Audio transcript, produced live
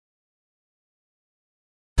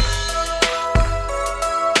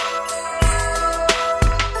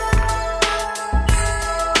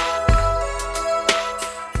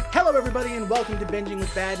welcome to Binging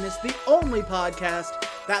with Badness, the only podcast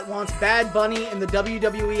that wants Bad Bunny in the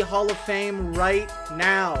WWE Hall of Fame right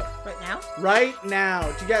now. Right now? Right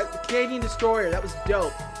now. You got the Canadian Destroyer. That was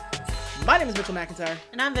dope. My name is Mitchell McIntyre.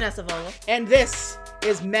 And I'm Vanessa Vogel. And this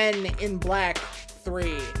is Men in Black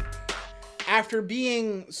 3. After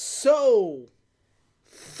being so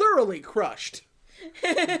thoroughly crushed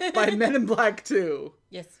by Men in Black 2.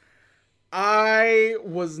 Yes. I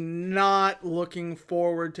was not looking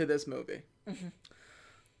forward to this movie. Mm-hmm.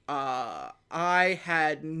 I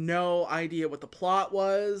had no idea what the plot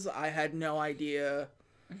was. I had no idea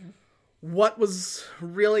what was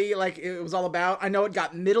really, like, it was all about. I know it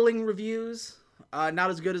got middling reviews. Not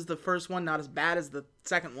as good as the first one, not as bad as the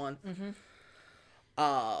second one. Mm-hmm.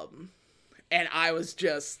 And I was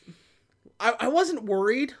just... I wasn't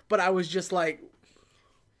worried, but I was just, like,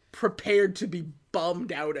 prepared to be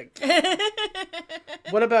bummed out again.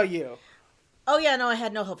 What about you? Oh, yeah, no, I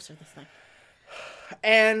had no hopes for this thing.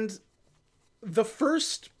 And the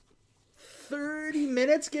first 30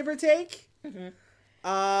 minutes, give or take,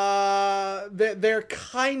 they're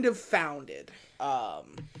kind of founded. But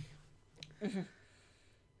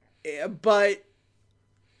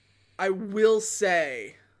I will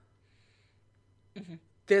say,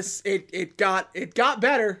 this it got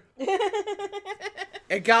better.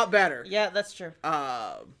 It got better. Yeah, that's true.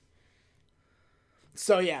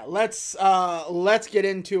 So yeah, let's get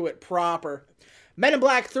into it proper. Men in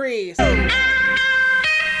Black 3.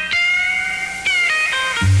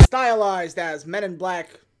 Stylized as Men in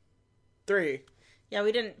Black 3. Yeah,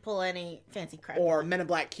 we didn't pull any fancy crap. Or Men in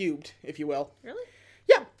Black Cubed, if you will. Really?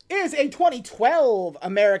 Yep. It is a 2012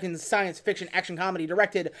 American science fiction action comedy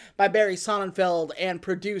directed by Barry Sonnenfeld and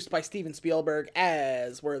produced by Steven Spielberg,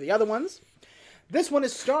 as were the other ones. This one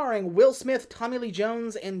is starring Will Smith, Tommy Lee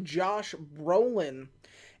Jones, and Josh Brolin.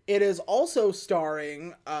 It is also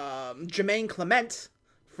starring Jermaine Clement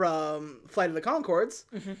from Flight of the Conchords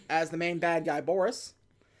as the main bad guy, Boris.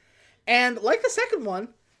 And like the second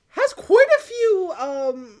one, has quite a few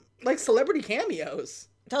like celebrity cameos.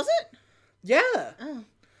 Does it? Yeah.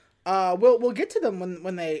 Oh. We'll get to them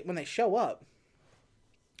when they show up.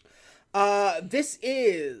 This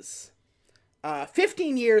is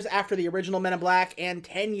 15 years after the original Men in Black and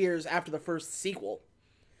 10 years after the first sequel.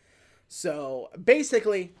 So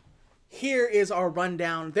basically, here is our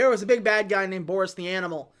rundown. There was a big bad guy named Boris the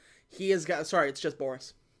Animal. He has got, sorry, it's just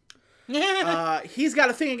Boris. He's got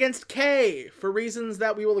a thing against Kay for reasons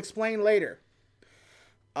that we will explain later.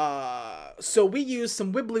 So we use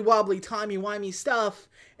some wibbly wobbly timey-wimey stuff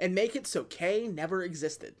and make it so Kay never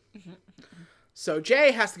existed. So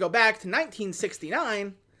Jay has to go back to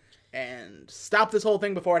 1969 and stop this whole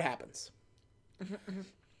thing before it happens.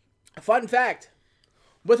 A fun fact,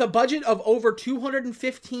 with a budget of over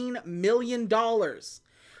 $215 million,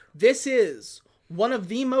 this is one of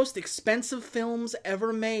the most expensive films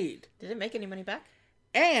ever made. Did it make any money back?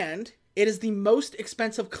 And it is the most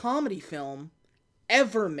expensive comedy film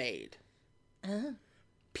ever made. Oh.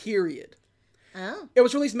 Period. Oh. It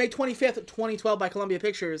was released May 25th, 2012 by Columbia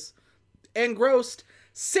Pictures and grossed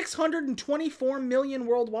 $624 million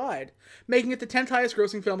worldwide, making it the 10th highest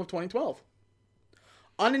grossing film of 2012.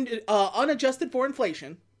 Unadjusted for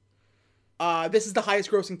inflation, this is the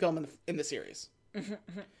highest grossing film in the series.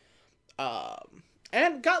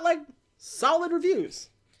 And got, like, solid reviews.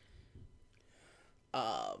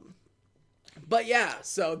 But yeah,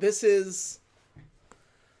 so this is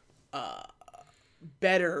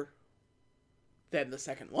better than the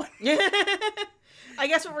second one. I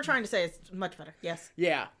guess what we're trying to say is much better. Yes.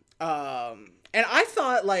 Yeah. And I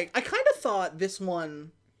thought, like, I kind of thought this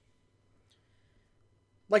one,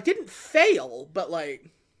 like, didn't fail, but,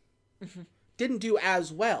 like, didn't do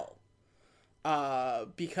as well.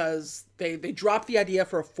 Because they dropped the idea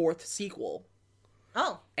for a fourth sequel.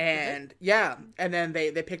 Oh. And, yeah, and then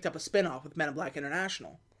they picked up a spin-off with Men in Black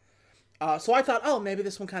International. So I thought, oh, maybe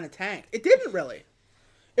this one kind of tanked. It didn't really.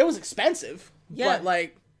 It was expensive, but,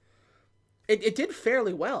 like, it did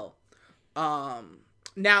fairly well.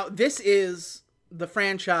 Now, this is the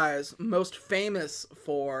franchise most famous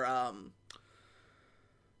for,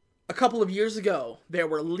 a couple of years ago, there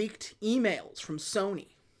were leaked emails from Sony.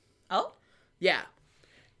 Oh? Yeah.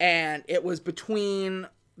 And it was between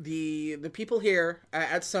the people here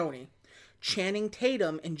at Sony, Channing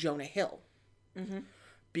Tatum and Jonah Hill.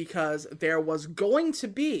 Because there was going to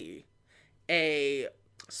be a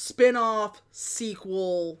spin-off,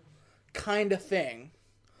 sequel kind of thing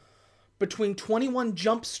between 21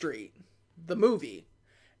 Jump Street, the movie,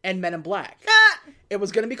 and Men in Black. It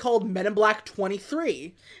was going to be called Men in Black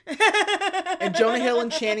 23. And Jonah Hill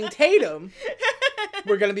and Channing Tatum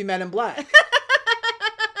were going to be Men in Black.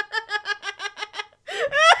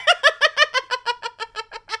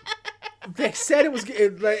 They said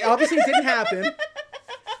obviously it didn't happen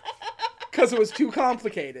because it was too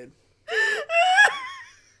complicated.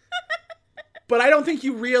 But I don't think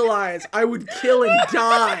you realize I would kill and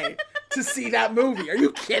die to see that movie. Are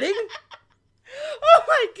you kidding? Oh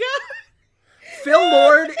my god. Phil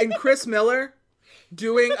Lord and Chris Miller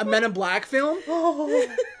doing a Men in Black film?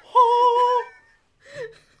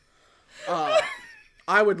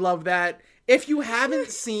 I would love that. If you haven't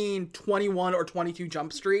seen 21 or 22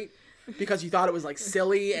 Jump Street because you thought it was like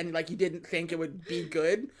silly and like you didn't think it would be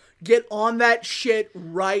good, get on that shit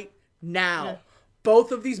right now. Yeah.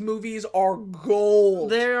 Both of these movies are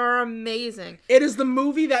gold. They are amazing. It is the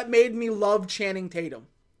movie that made me love Channing Tatum.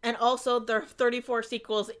 And also, there are 34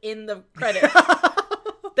 sequels in the credits.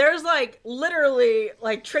 There's, like, literally,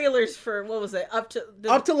 like, trailers for, what was it, up to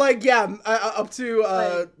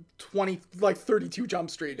 32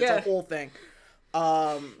 Jump Street. It's a whole thing.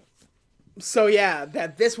 So, yeah,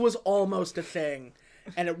 that this was almost a thing.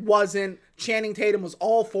 And it wasn't. Channing Tatum was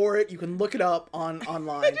all for it. You can look it up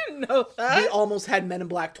online. I didn't know that. He almost had Men in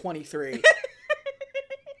Black 23.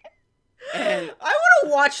 And I want to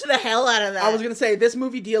watch the hell out of that. I was going to say, this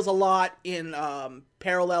movie deals a lot in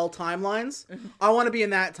parallel timelines. I want to be in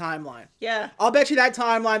that timeline. Yeah. I'll bet you that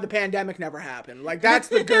timeline, the pandemic never happened. Like, that's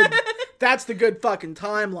the good fucking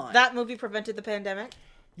timeline. That movie prevented the pandemic?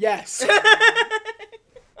 Yes.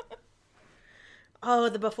 Oh,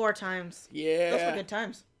 the before times. Yeah. Those were good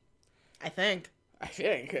times. I think.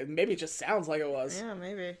 Maybe it just sounds like it was. Yeah,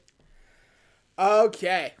 maybe.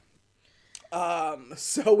 Okay.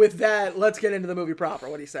 So with that, let's get into the movie proper.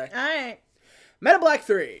 What do you say? Alright. Men in Black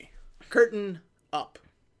 3. Curtain up.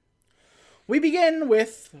 We begin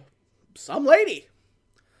with some lady.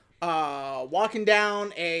 Walking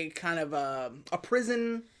down a kind of a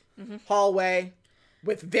prison hallway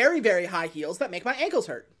with very, very high heels that make my ankles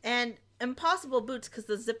hurt. And impossible boots because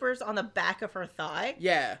the zipper's on the back of her thigh.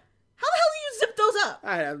 Yeah. How the hell do you zip those up?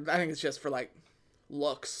 I think it's just for, like,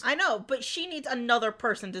 looks. I know, but she needs another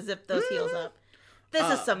person to zip those heels up.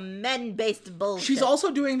 This is some men-based bullshit. She's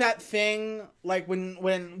also doing that thing, like, when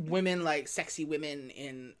women, like, sexy women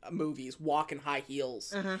in movies walk in high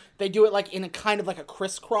heels. They do it, like, in a kind of, like, a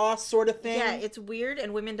crisscross sort of thing. Yeah, it's weird,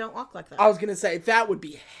 and women don't walk like that. I was gonna say, that would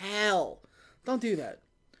be hell. Don't do that.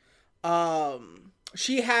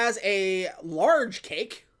 She has a large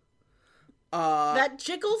cake. That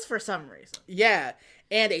jiggles for some reason. Yeah,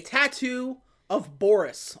 and a tattoo of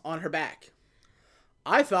Boris on her back.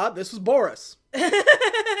 I thought this was Boris.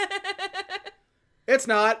 It's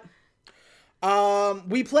not.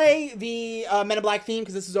 We play the Men in Black theme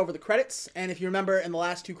because this is over the credits, and if you remember in the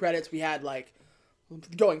last two credits we had like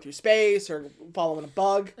going through space or following a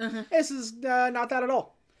bug. This is not that at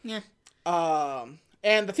all. Yeah.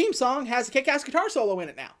 And the theme song has a kick-ass guitar solo in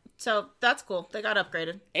it now. So that's cool. They got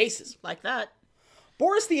upgraded. Aces. Like that.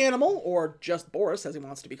 Boris the animal, or just Boris as he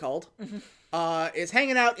wants to be called, is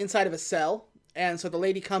hanging out inside of a cell. And so the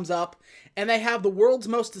lady comes up, and they have the world's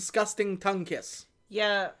most disgusting tongue kiss.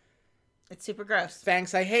 Yeah. It's super gross.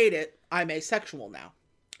 Thanks, I hate it. I'm asexual now.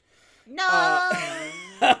 No!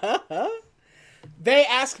 They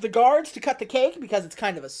ask the guards to cut the cake because it's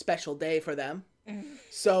kind of a special day for them.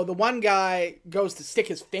 So the one guy goes to stick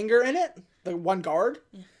his finger in it, the one guard,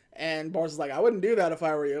 and Boris is like, I wouldn't do that if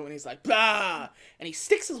I were you. And he's like, bah! And he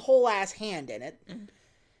sticks his whole ass hand in it.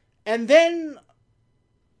 And then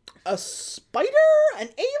a spider? An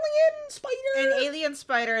alien spider? An alien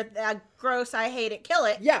spider. Gross, I hate it. Kill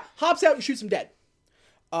it. Yeah, hops out and shoots him dead.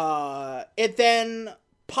 It then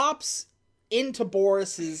pops into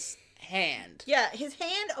Boris's hand. Yeah, his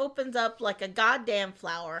hand opens up like a goddamn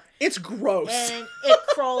flower. It's gross. And it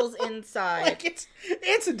crawls inside. Like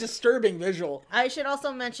it's a disturbing visual. I should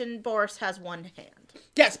also mention Boris has one hand.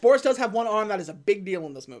 Yes, Boris does have one arm. That is a big deal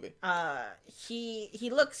in this movie. He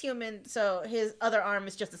looks human, so his other arm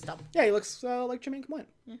is just a stump. Yeah, he looks like Jermaine Clement.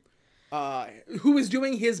 Yeah. Who is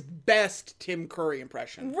doing his best Tim Curry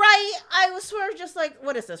impression. Right? I was sort of just like,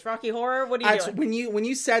 what is this, Rocky Horror? What are you doing? When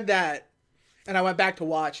you said that, and I went back to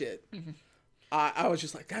watch it, I was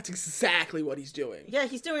just like, that's exactly what he's doing. Yeah,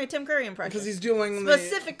 he's doing a Tim Curry impression. Because he's doing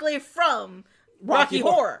specifically from Rocky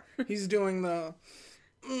Horror. He's doing the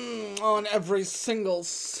on every single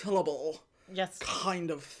syllable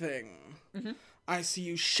kind of thing. I see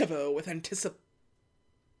you shiver with anticipation.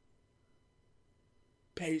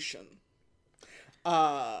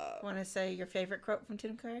 Want to say your favorite quote from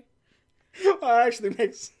Tim Curry? Well, actually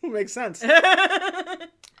makes sense.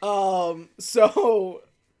 So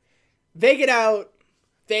they get out,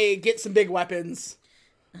 they get some big weapons,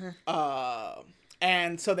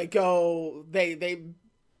 and so they go. They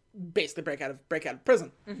basically break out of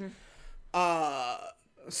prison.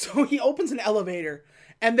 So he opens an elevator,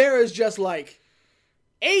 and there is just like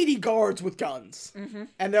 80 guards with guns. Mm-hmm.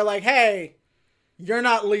 And they're like, hey, you're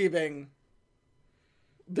not leaving.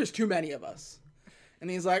 There's too many of us. And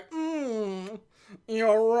he's like,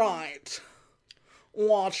 you're right.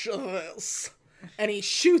 Watch this. And he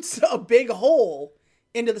shoots a big hole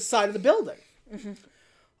into the side of the building. Mm-hmm.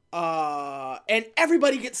 And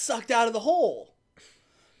everybody gets sucked out of the hole.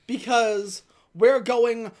 Because we're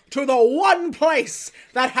going to the one place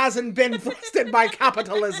that hasn't been thrusted by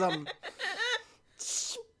capitalism.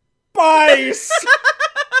 Spice!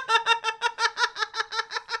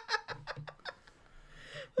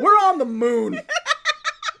 We're on the moon.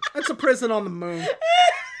 It's a prison on the moon.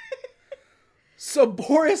 So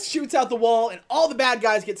Boris shoots out the wall, and all the bad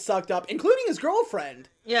guys get sucked up, including his girlfriend.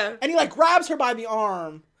 Yeah. And he, like, grabs her by the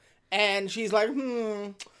arm, and she's like,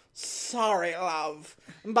 sorry, love,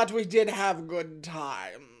 but we did have good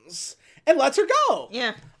times. And lets her go.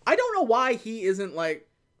 Yeah. I don't know why he isn't, like,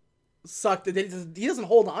 sucked. He doesn't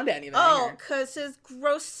hold on to anything. Oh, because his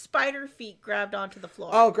gross spider feet grabbed onto the floor.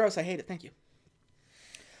 Oh, gross. I hate it. Thank you.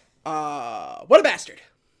 What a bastard.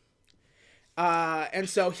 And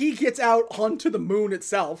so he gets out onto the moon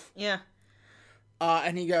itself. Yeah.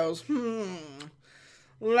 And he goes,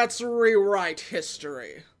 let's rewrite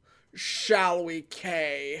history. Shall we,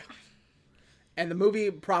 Kay? And the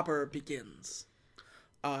movie proper begins.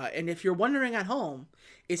 And if you're wondering at home,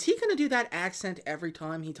 is he going to do that accent every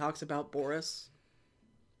time he talks about Boris?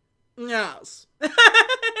 Yes.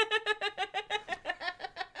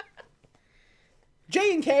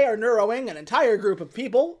 J and K are neuroing an entire group of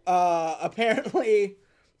people. Apparently,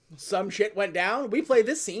 some shit went down. We played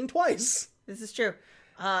this scene twice. This is true.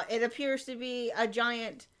 It appears to be a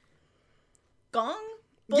giant gong?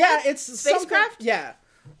 Yeah, it's spacecraft? something. Yeah.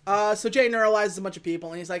 So Jay neuralizes a bunch of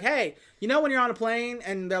people, and he's like, hey, you know when you're on a plane,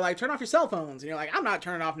 and they're like, turn off your cell phones. And you're like, I'm not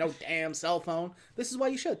turning off no damn cell phone. This is why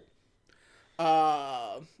you should.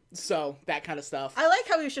 So, that kind of stuff. I like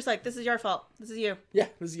how he was just like, this is your fault. This is you. Yeah,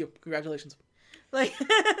 this is you. Congratulations. Like, what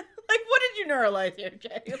did you neuralize here,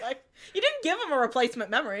 Jay? Like, you didn't give him a replacement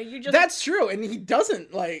memory. You just... That's true, and he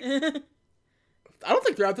doesn't, like... I don't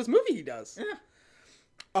think throughout this movie he does.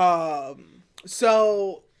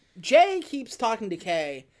 So, Jay keeps talking to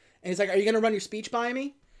Kay, and he's like, are you going to run your speech by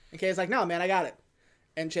me? And Kay's like, no, man, I got it.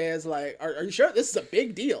 And Jay is like, are you sure? This is a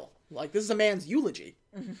big deal. Like, this is a man's eulogy.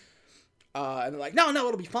 Mm-hmm. And they're like, no,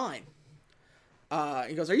 it'll be fine.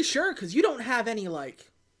 He goes, are you sure? Because you don't have any,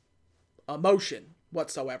 like... emotion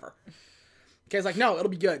whatsoever. Kay's like, no, it'll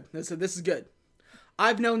be good. This is good.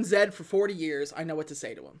 I've known Zed for 40 years. I know what to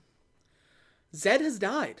say to him. Zed has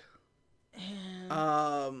died.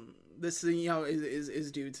 This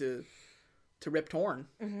is due to Rip Torn.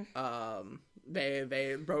 Mm-hmm.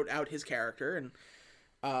 They wrote out his character, and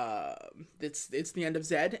it's the end of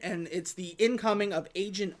Zed, and it's the incoming of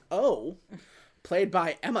Agent O, played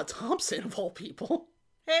by Emma Thompson of all people.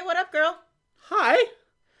 Hey, what up, girl? Hi.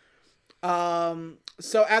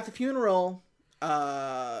 So at the funeral,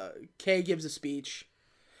 Kay gives a speech.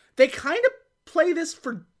 They kind of play this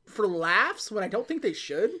for laughs when I don't think they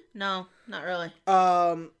should. No, not really.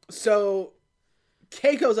 So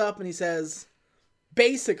Kay goes up and he says,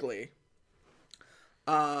 basically,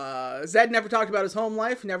 Zed never talked about his home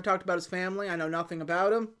life. He never talked about his family. I know nothing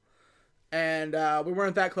about him. And, we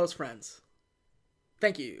weren't that close friends.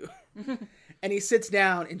 Thank you. And he sits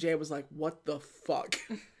down, and Jay was like, what the fuck?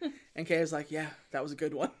 And Kay was like, yeah, that was a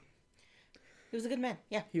good one. He was a good man,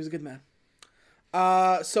 yeah. He was a good man.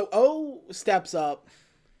 So O steps up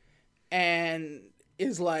and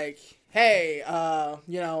is like, hey,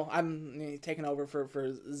 I'm taking over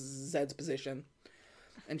for Zed's position.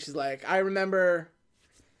 And she's like, I remember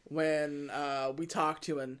when we talked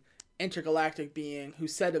to an intergalactic being who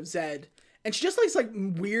said of Zed, and she just likes like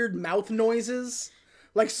weird mouth noises.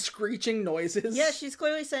 Like, screeching noises. Yeah, she's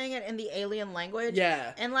clearly saying it in the alien language.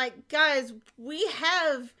 Yeah. And, like, guys, we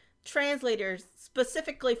have translators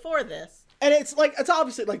specifically for this. And it's, like, it's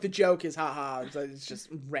obviously, like, the joke is, haha, it's just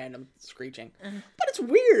random screeching. But it's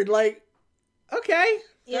weird, like, okay.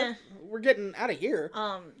 Yeah. We're getting out of here.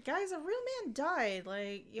 Guys, a real man died,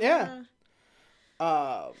 like, yeah.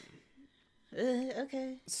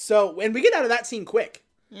 Okay. So, and we get out of that scene quick.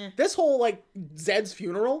 Yeah. This whole, like, Zed's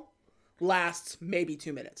funeral lasts maybe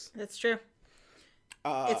 2 minutes. That's true.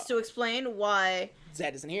 It's to explain why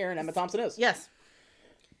Zed isn't here and Emma Thompson is. Yes.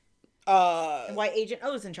 And why Agent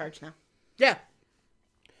O is in charge now. Yeah.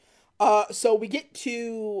 So we get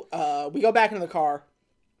to we go back into the car,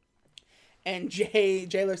 and Jay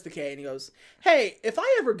looks to Kay and he goes, hey, if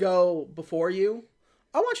I ever go before you,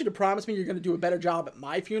 I want you to promise me you're going to do a better job at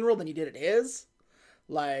my funeral than you did at his.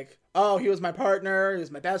 Like, oh, he was my partner, he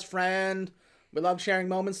was my best friend, we loved sharing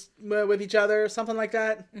moments with each other, something like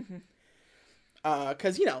that.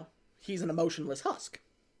 Because, he's an emotionless husk.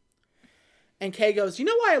 And Kay goes, you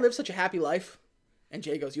know why I live such a happy life? And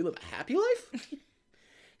Jay goes, you live a happy life? He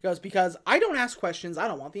goes, because I don't ask questions I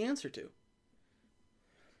don't want the answer to.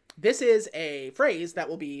 This is a phrase that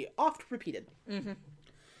will be oft repeated.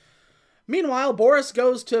 Meanwhile, Boris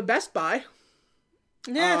goes to Best Buy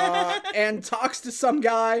and talks to some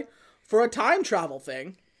guy for a time travel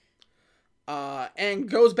thing. And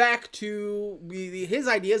goes back to... His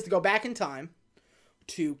idea is to go back in time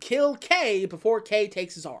to kill Kay before Kay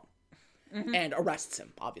takes his arm. And arrests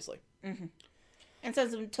him, obviously. And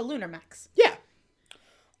sends him to Lunar Max. Yeah.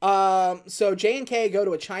 So Jay and Kay go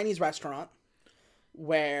to a Chinese restaurant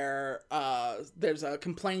where there's a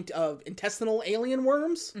complaint of intestinal alien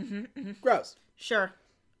worms. Gross. Sure.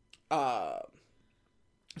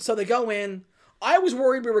 So they go in. I was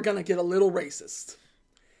worried we were going to get a little racist.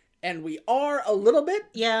 And we are a little bit.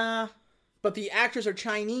 Yeah. But the actors are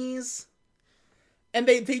Chinese. And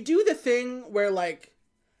they do the thing where,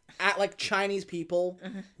 Chinese people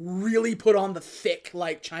really put on the thick,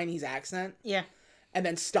 Chinese accent. Yeah. And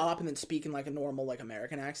then stop and then speak in, a normal,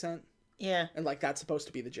 American accent. Yeah. And, that's supposed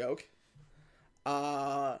to be the joke.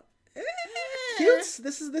 Cute.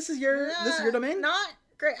 This is your domain? Not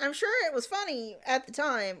great. I'm sure it was funny at the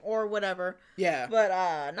time or whatever. Yeah. But,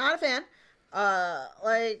 not a fan.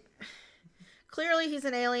 Clearly he's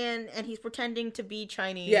an alien and he's pretending to be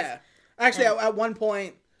Chinese. Yeah. Actually, at one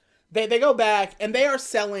point, they go back and they are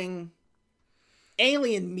selling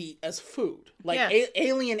alien meat as food.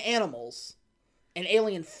 Alien animals and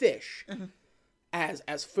alien fish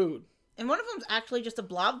as food. And one of them's actually just a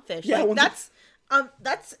blobfish. Yeah,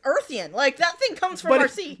 that's Earthian. That thing comes from our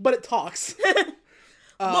sea. But it talks.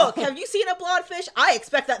 Look, have you seen a blobfish? I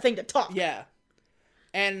expect that thing to talk. Yeah.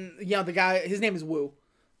 And, the guy, his name is Wu.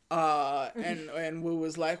 And Wu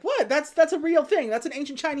was like, what? That's a real thing. That's an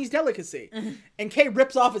ancient Chinese delicacy. And Kay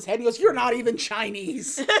rips off his head. He goes, you're not even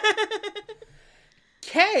Chinese.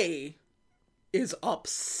 Kay is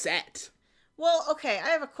upset. Well, okay, I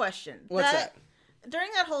have a question. What's that? During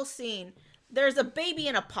that whole scene, there's a baby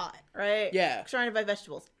in a pot, right? Yeah. Trying to buy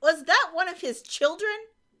vegetables. Was that one of his children?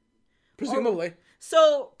 Presumably.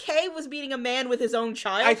 So Kay was beating a man with his own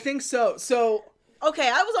child? I think so. So... Okay,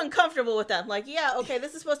 I was uncomfortable with that.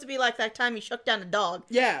 This is supposed to be like that time he shook down a dog.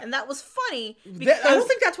 Yeah. And that was funny because... I don't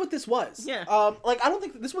think that's what this was. Yeah. I don't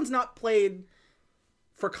think... This one's not played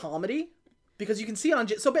for comedy. Because you can see it on...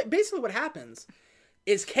 So basically what happens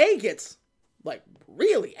is Kay gets,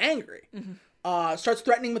 really angry. Starts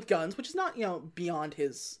threatening with guns, which is not, beyond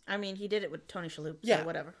his... I mean, he did it with Tony Shalhoub, yeah. So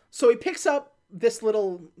whatever. So he picks up this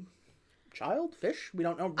little child, fish? We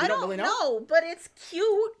don't know. We don't really know. I don't know, but it's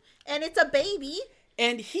cute, and it's a baby.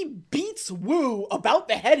 And he beats Wu about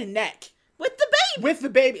the head and neck. With the baby! With the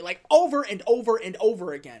baby, over and over and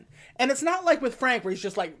over again. And it's not like with Frank, where he's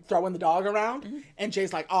just, throwing the dog around. And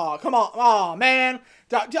Jay's like, oh, come on. Oh, man.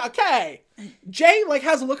 Okay. Jay,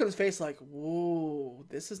 has a look on his face whoa,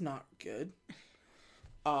 this is not good.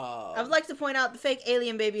 I would like to point out the fake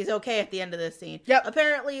alien baby is okay at the end of this scene. Yep.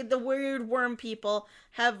 Apparently, the weird worm people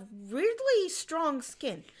have weirdly strong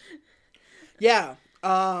skin. Yeah.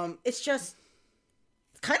 It's just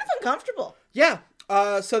kind of uncomfortable. Yeah.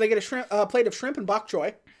 So they get a plate of shrimp and bok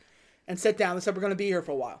choy and sit down. They said, we're going to be here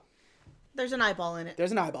for a while. There's an eyeball in it.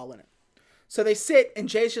 There's an eyeball in it. So they sit, and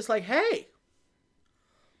Jay's just like, hey,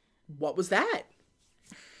 what was that?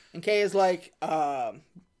 And Kay is like,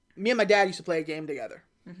 me and my dad used to play a game together.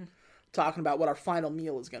 Talking about what our final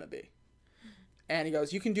meal is going to be. And he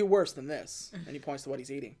goes, you can do worse than this. And he points to what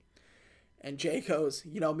he's eating. And Jay goes,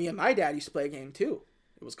 me and my dad used to play a game too.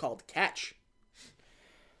 It was called Catch.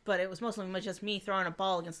 But it was mostly just me throwing a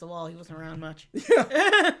ball against the wall. He wasn't around much.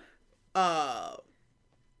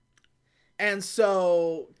 And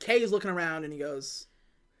so Kay is looking around and he goes,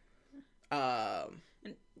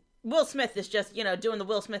 Will Smith is just, doing the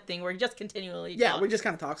Will Smith thing where he just continually yeah, talks. we just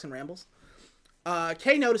kind of talks and rambles.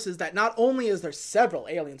 Kay notices that not only is there several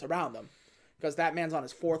aliens around them, because that man's on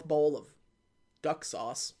his fourth bowl of duck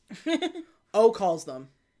sauce, O calls them,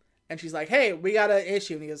 and she's like, hey, we got an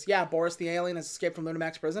issue. And he goes, yeah, Boris the alien has escaped from Lunar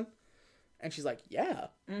Max prison. And she's like, yeah.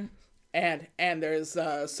 And there's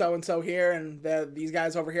so-and-so here, and these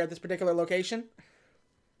guys over here at this particular location.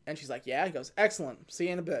 And she's like, yeah. He goes, excellent. See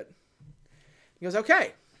you in a bit. He goes,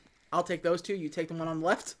 okay. I'll take those two. You take the one on the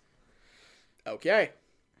left. Okay.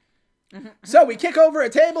 So we kick over a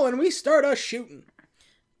table and we start a shooting.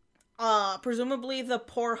 Presumably the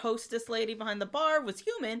poor hostess lady behind the bar was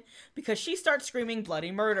human because she starts screaming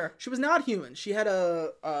bloody murder. She was not human. She had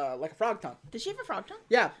a like a frog tongue. Did she have a frog tongue?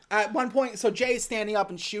 Yeah. At one point, so Jay's standing up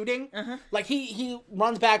and shooting. Like he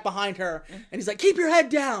runs back behind her and he's like, "Keep your head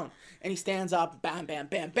down." And he stands up, bam, bam,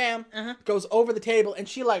 bam, bam, goes over the table, and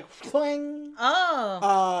she like fling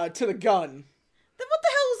to the gun. Then what the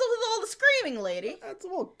hell was with all the screaming, lady?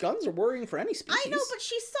 Well, guns are worrying for any species. I know, but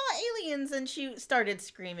she saw aliens and she started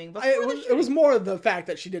screaming. It was more the fact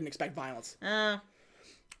that she didn't expect violence. Oh.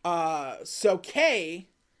 So Kay,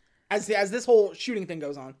 as this whole shooting thing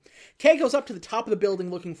goes on, Kay goes up to the top of the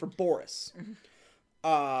building looking for Boris.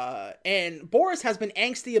 And Boris has been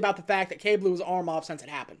angsty about the fact that Kay blew his arm off since it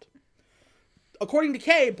happened. According to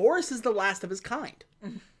Kay, Boris is the last of his kind.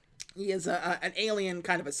 He is an alien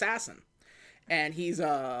kind of assassin. And he's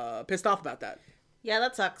pissed off about that. Yeah,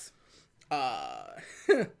 that sucks.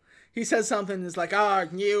 He says something that's like,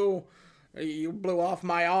 you blew off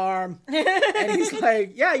my arm. And he's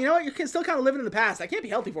like, yeah, you know what? You're still kind of living in the past. I can't be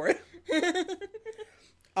healthy for it.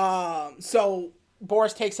 So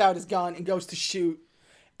Boris takes out his gun and goes to shoot.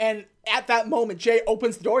 And at that moment, Jay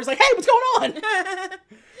opens the door. He's like, hey, what's going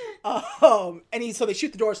on? So they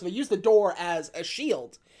shoot the door. So they use the door as a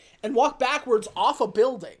shield and walk backwards off a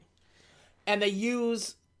building. And they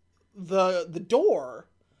use the door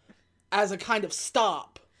as a kind of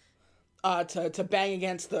stop to bang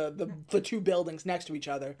against the two buildings next to each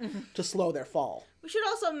other to slow their fall. We should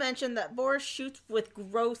also mention that Boris shoots with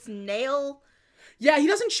gross nail. Yeah, he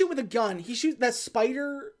doesn't shoot with a gun. He shoots that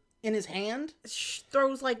spider in his hand.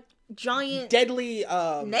 Throws like giant deadly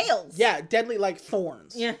nails. Yeah, deadly like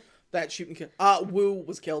thorns. Yeah. That shoot and kill. Wu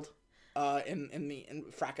was killed. In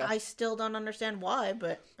Fracka. I still don't understand why,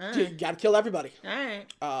 but You gotta kill everybody.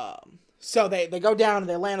 Alright. So they go down and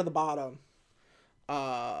they land at the bottom.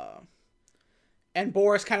 And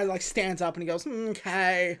Boris kind of like stands up and he goes,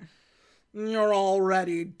 okay, you're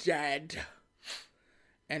already dead.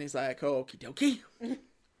 And he's like, okie dokie.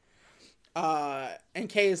 And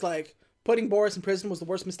Kay is like, putting Boris in prison was the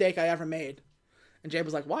worst mistake I ever made. And Jay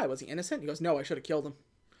was like, why? Was he innocent? He goes, no, I should have killed him.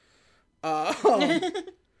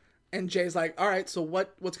 And Jay's like, all right, so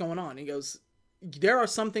what's going on? He goes, there are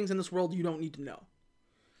some things in this world you don't need to know.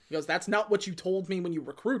 He goes, that's not what you told me when you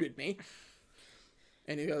recruited me.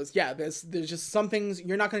 And he goes, yeah, there's just some things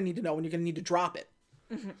you're not going to need to know and you're going to need to drop it.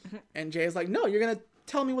 And Jay's like, no, you're going to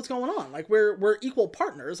tell me what's going on. Like, we're equal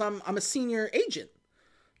partners. I'm a senior agent.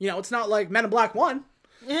 You know, it's not like Men in Black 1.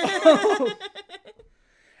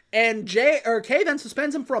 And Kay then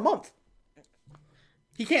suspends him for a month.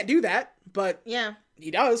 He can't do that, but yeah,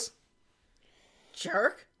 he does.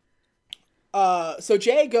 Jerk. So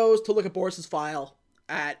Jay goes to look at Boris's file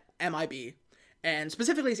at MIB, and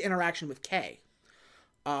specifically his interaction with Kay.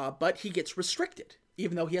 But he gets restricted,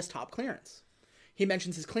 even though he has top clearance. He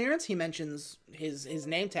mentions his clearance, he mentions his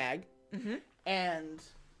name tag, and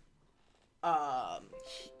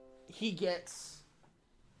he gets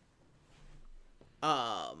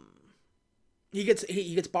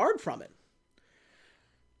barred from it.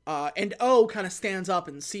 And O kind of stands up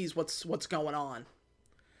and sees what's going on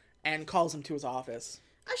and calls him to his office.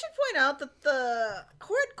 I should point out that the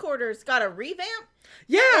headquarters got a revamp.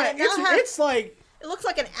 Yeah, it's like... It looks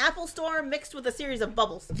like an Apple store mixed with a series of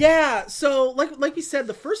bubbles. Yeah, so like we said,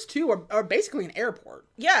 the first two are basically an airport.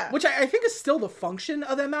 Yeah. Which I think is still the function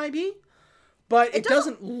of MIB, but it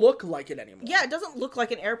doesn't look like it anymore. Yeah, it doesn't look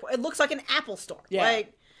like an airport. It looks like an Apple store. Yeah.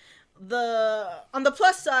 Like, on the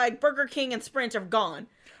plus side, Burger King and Sprint are gone.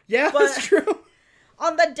 Yeah, that's true.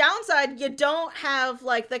 On the downside, you don't have,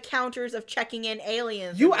 like, the counters of checking in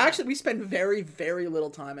aliens. We spend very, very little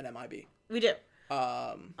time at MIB. We do.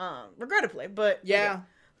 Regrettably, but... Yeah.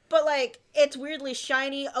 But, like, it's weirdly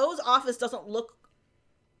shiny. O's office doesn't look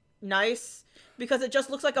nice, because it just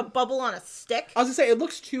looks like a bubble on a stick. I was gonna say, it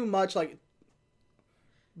looks too much like...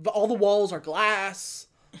 all the walls are glass.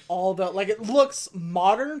 It looks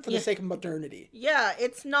modern for the sake of modernity. Yeah,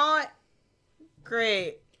 it's not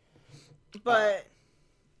great. But...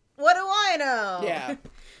 what do I know? Yeah.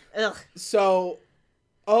 Ugh. So,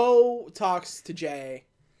 O talks to Jay,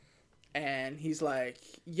 and he's like,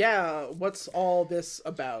 yeah, what's all this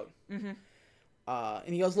about? And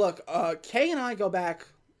he goes, look, Kay and I go back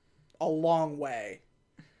a long way.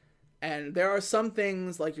 And there are some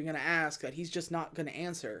things, like, you're going to ask that he's just not going to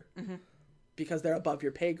answer because they're above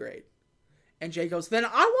your pay grade. And Jay goes, then I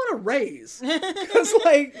want a raise. Because,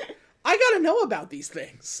 like, I got to know about these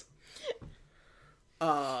things.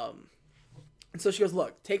 And so she goes,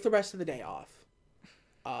 look, take the rest of the day off,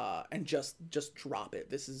 and just drop it.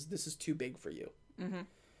 This is too big for you.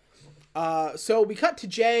 So we cut to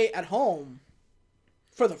Jay at home,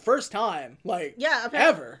 for the first time, like, Yeah,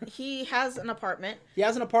 ever. He has an apartment. He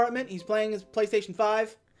has an apartment. He's playing his PlayStation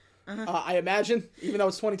 5, I imagine, even though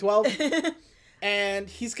it's 2012. And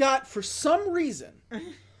he's got, for some reason,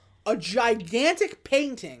 a gigantic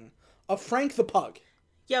painting of Frank the Pug.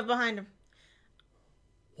 Yeah, behind him.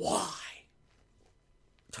 Why?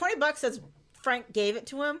 $20 says Frank gave it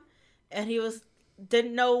to him, and he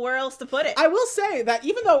didn't know where else to put it. I will say that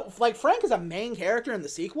even though, like, Frank is a main character in the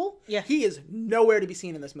sequel, Yeah. he is nowhere to be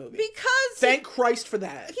seen in this movie. Because Thank Christ for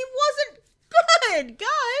that. he wasn't good,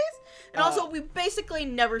 guys. And also, we basically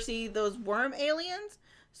never see those worm aliens,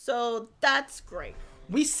 so that's great.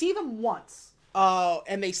 We see them once,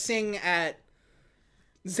 and they sing at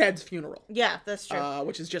Zed's funeral. Yeah, that's true.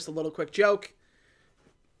 Which is just a little quick joke.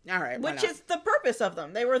 All right, why Which not? is the purpose of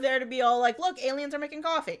them. They were there to be all like, look, aliens are making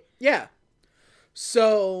coffee. Yeah.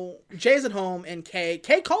 So Jay's at home, and Kay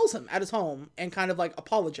calls him at his home and kind of like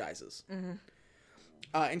apologizes.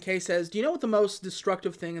 And Kay says, "Do you know what the most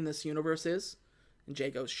destructive thing in this universe is?" And Jay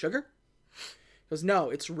goes, "Sugar?" He goes, "No,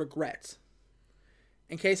 it's regret."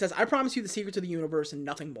 And Kay says, "I promise you the secret to the universe and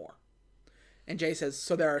nothing more." And Jay says,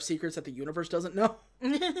 "So there are secrets that the universe doesn't know?"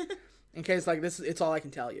 And Kay's like, it's all I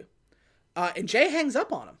can tell you." And Jay hangs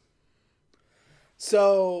up on him.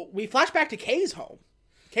 So we flash back to Kay's home,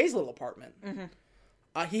 Kay's little apartment.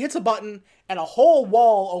 He hits a button, and a whole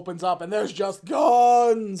wall opens up, and there's just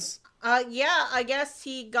guns. Yeah, I guess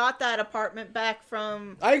he got that apartment back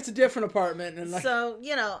from... I think it's a different apartment. And like, So,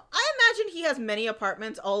 you know, I imagine he has many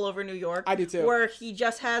apartments all over New York. I do too. Where he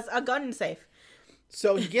just has a gun safe.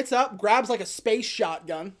 So he gets up, grabs like a space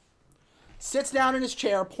shotgun, sits down in his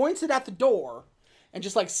chair, points it at the door, and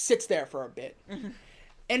just like sits there for a bit.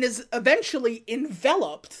 And is eventually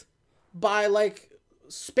enveloped by like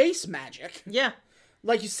space magic. Yeah.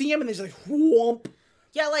 Like you see him and he's like, whoomp.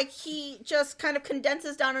 Yeah, like he just kind of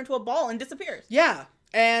condenses down into a ball and disappears. Yeah.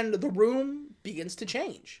 And the room begins to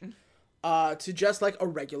change. To just like a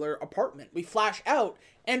regular apartment. We flash out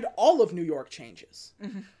and all of New York changes.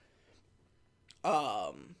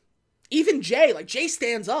 Even Jay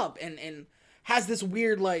stands up and has this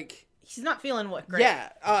weird like... He's not feeling what great.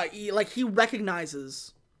 Yeah, he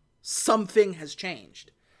recognizes something has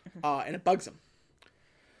changed. And it bugs him.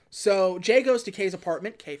 So Jay goes to Kay's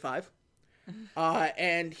apartment, K5.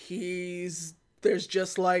 And there's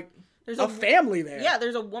just like there's a family there. Yeah,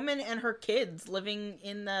 there's a woman and her kids living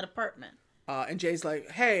in that apartment. And Jay's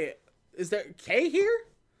like, "Hey, is there Kay here?"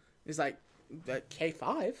 He's like,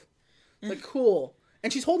 "K5." Like, cool.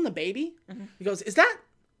 And she's holding the baby. He goes, Is that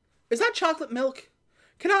chocolate milk?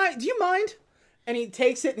 Do you mind? And he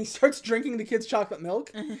takes it and he starts drinking the kid's chocolate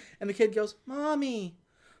milk. And the kid goes, "Mommy,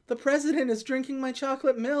 the president is drinking my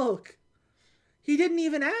chocolate milk. He didn't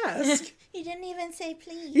even ask." He didn't even say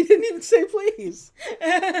please. He didn't even say please.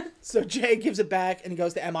 So Jay gives it back and he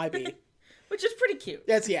goes to MIB. Which is pretty cute.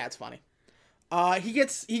 It's funny.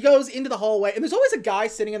 He goes into the hallway and there's always a guy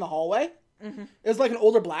sitting in the hallway. It's like an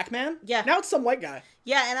older black man. Yeah. Now it's some white guy.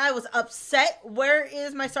 Yeah, and I was upset. Where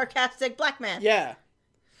is my sarcastic black man? Yeah.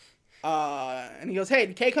 And he goes, "Hey,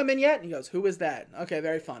 did Kay come in yet?" And he goes, "Who is that?" Okay,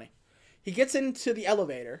 very funny. He gets into the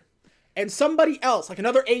elevator and somebody else, like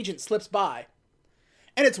another agent, slips by.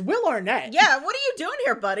 And it's Will Arnett. Yeah, what are you doing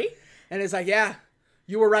here, buddy? And it's like, "Yeah,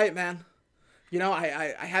 you were right, man. You know,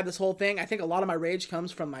 I had this whole thing. I think a lot of my rage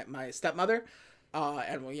comes from my stepmother.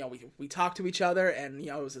 And we talked to each other, and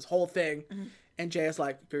it was this whole thing." And Jay is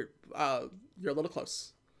like, "You're a little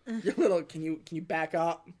close. You're a little. Can you back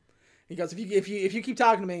up?" He goes, if you keep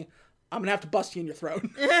talking to me, I'm gonna have to bust you in your throat."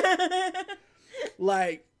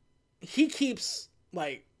 Like, he keeps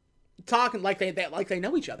like talking like they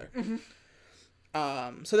know each other.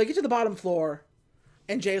 So they get to the bottom floor,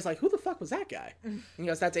 and Jay is like, "Who the fuck was that guy?" And he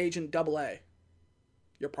goes, "That's Agent AA.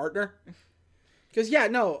 Your partner?" Because, "Yeah,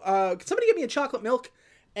 no, can somebody get me a chocolate milk?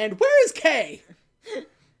 And where is Kay?"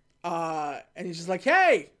 And he's just like,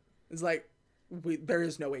 "Hey!" It's like, there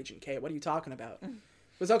is no Agent K. What are you talking about? It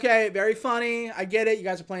was okay, very funny. I get it. You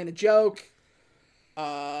guys are playing a joke.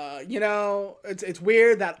 It's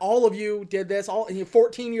weird that all of you did this.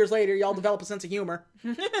 14 years later, y'all develop a sense of humor.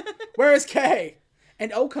 Where is Kay?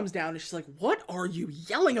 And O comes down and she's like, "What are you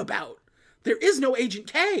yelling about? There is no Agent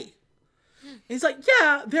K." And he's like,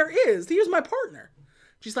 "Yeah, there is. Here's my partner."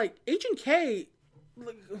 She's like, "Agent K,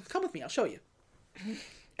 come with me. I'll show you."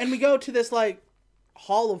 And we go to this like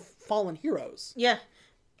Hall of Fallen Heroes. Yeah.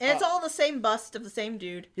 And it's all the same bust of the same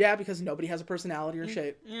dude. Yeah, because nobody has a personality or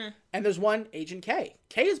shape. Yeah. And there's one Agent K.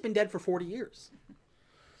 K has been dead for 40 years.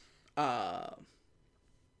 And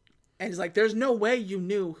he's like, "There's no way you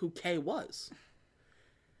knew who K was."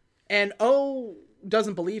 And O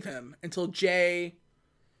doesn't believe him until Jay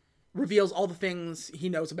reveals all the things he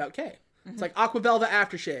knows about Kay. It's like Aquavelva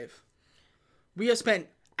aftershave. We have spent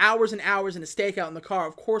hours and hours in a stakeout in the car.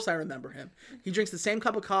 Of course I remember him. He drinks the same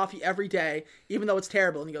cup of coffee every day, even though it's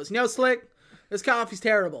terrible. And he goes, Slick, this coffee's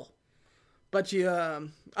terrible. But I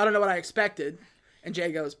don't know what I expected. And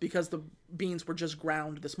Jay goes, because the beans were just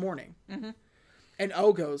ground this morning. And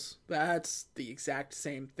O goes, that's the exact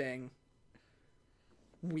same thing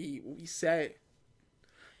we say.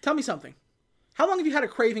 Tell me something. How long have you had a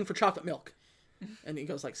craving for chocolate milk? And he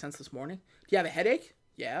goes, like, since this morning. Do you have a headache?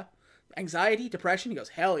 Yeah. Anxiety? Depression? He goes,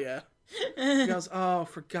 hell yeah. He goes, oh,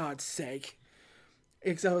 for God's sake.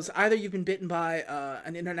 He goes, either you've been bitten by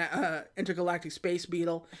an intergalactic space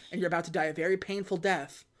beetle and you're about to die a very painful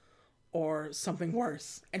death, or something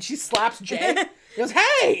worse. And she slaps Jay. He goes,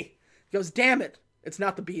 hey! He goes, damn it, it's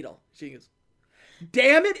not the beetle. She goes,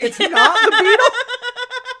 damn it, it's not the beetle?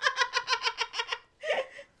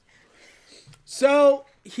 So,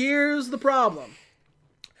 here's the problem.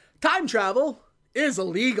 Time travel is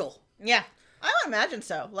illegal. Yeah. I would imagine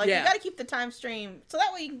so. Like, you gotta keep the time stream, so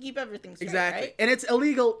that way you can keep everything straight, exactly. Right? And it's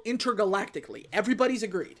illegal intergalactically. Everybody's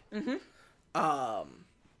agreed.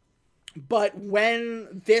 But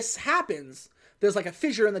when this happens, there's like a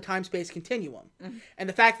fissure in the time-space continuum. And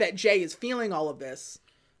the fact that Jay is feeling all of this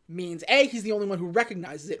means, A, he's the only one who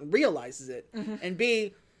recognizes it and realizes it, and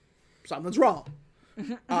B, something's wrong.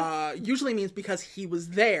 Usually means because he was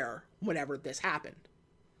there whenever this happened.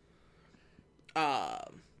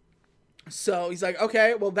 So he's like,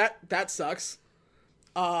 okay, well that sucks.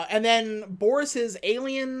 And then Boris's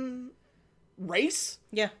alien race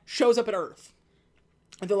shows up at Earth.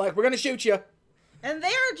 And they're like, we're gonna shoot you. And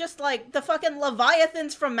they're just like the fucking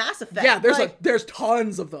Leviathans from Mass Effect. Yeah, there's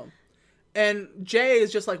tons of them. And Jay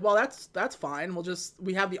is just like, well, that's fine.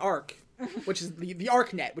 We have the Ark, which is the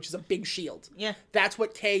ArcNet, which is a big shield. Yeah. That's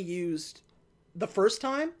what Kay used the first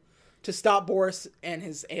time to stop Boris and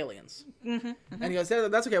his aliens. And he goes,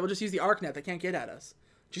 that's okay, we'll just use the ArcNet. They can't get at us.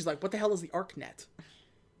 She's like, what the hell is the ArcNet?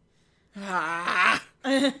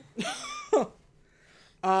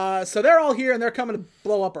 So they're all here and they're coming to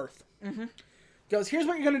blow up Earth. Goes, here's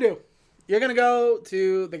what you're going to do. You're going to go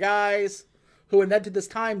to the guys who invented this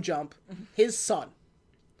time jump, his son.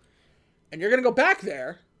 And you're going to go back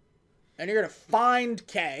there and you're going to find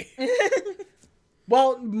Kay.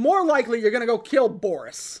 Well, more likely you're going to go kill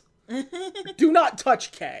Boris. Do not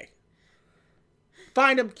touch Kay.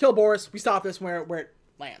 Find him, kill Boris. We stop this where it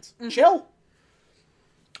lands. Chill.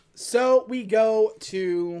 So we go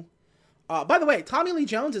to... by the way, Tommy Lee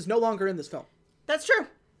Jones is no longer in this film. That's true.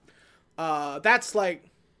 That's like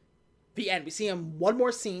the end. We see him one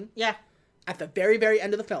more scene. Yeah. At the very, very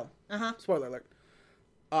end of the film. Spoiler alert.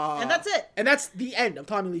 And that's it. And that's the end of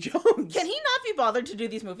Tommy Lee Jones. Can he not be bothered to do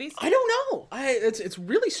these movies? I don't know. It's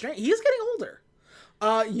really strange. He is getting older.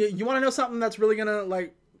 You want to know something that's really gonna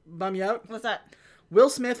like bum you out? What's that? Will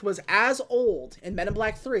Smith was as old in Men in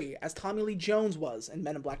Black 3 as Tommy Lee Jones was in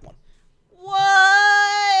Men in Black 1.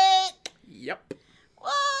 What? Yep.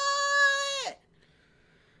 What?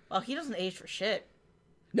 Well, he doesn't age for shit.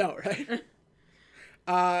 No, right?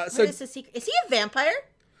 So what is his secret? Is he a vampire?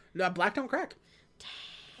 Black don't crack.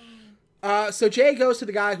 Dang. So Jay goes to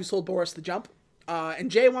the guy who sold Boris the jump. And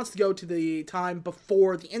Jay wants to go to the time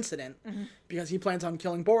before the incident because he plans on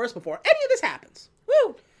killing Boris before any of this happens.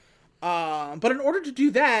 Woo! But in order to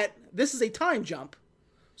do that, this is a time jump.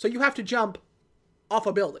 So you have to jump off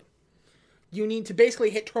a building. You need to basically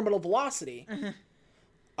hit terminal velocity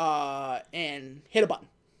and hit a button.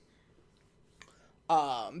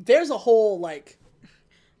 There's a whole, like,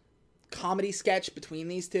 comedy sketch between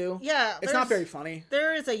these two. Yeah. It's not very funny.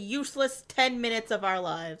 There is a useless 10 minutes of our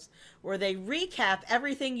lives where they recap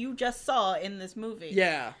everything you just saw in this movie.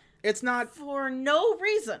 Yeah. It's not... For no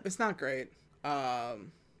reason. It's not great.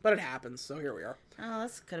 But it happens, so here we are. Oh,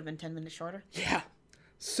 this could have been 10 minutes shorter. Yeah.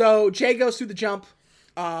 So Jay goes through the jump.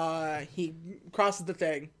 He crosses the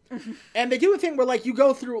thing. And they do a thing where, like, you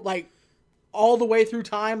go through, like, all the way through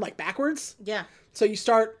time, like, backwards. Yeah. So you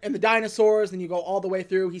start in the dinosaurs, and you go all the way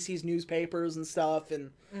through. He sees newspapers and stuff,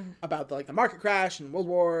 and about the market crash and world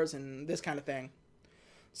wars and this kind of thing.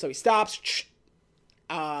 So he stops,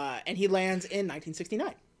 and he lands in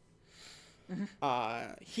 1969.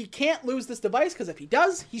 He can't lose this device because if he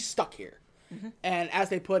does, he's stuck here. And as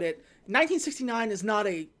they put it, 1969 is not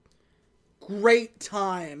a great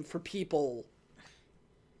time for people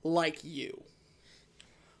like you.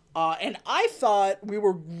 And I thought we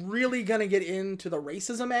were really going to get into the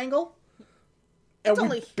racism angle. And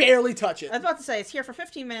we barely touch it. I was about to say, it's here for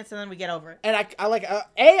 15 minutes and then we get over it. And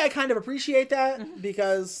I kind of appreciate that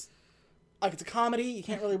because, like, it's a comedy. You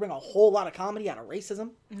can't really bring a whole lot of comedy out of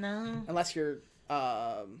racism. No. Unless you're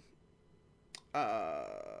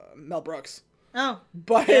Mel Brooks. Oh,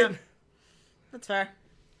 But yeah. That's fair.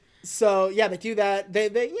 so yeah, they do that. They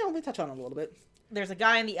they touch on it a little bit. There's a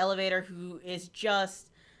guy in the elevator who is just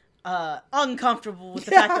uncomfortable with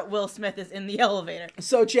the fact that Will Smith is in the elevator.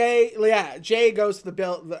 So Jay goes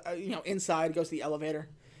to inside, goes to the elevator.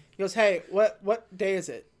 He goes, "Hey, what day is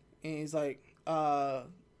it?" And he's like, "The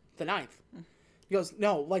 9th." He goes,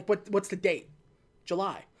 "No, like what's the date?"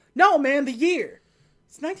 "July." "No, man, the year.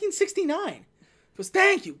 It's 1969." He goes,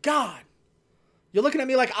 "Thank you, God. You're looking at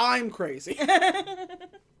me like I'm crazy."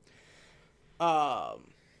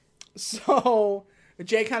 So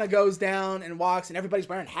Jay kind of goes down and walks, and everybody's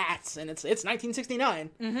wearing hats, and it's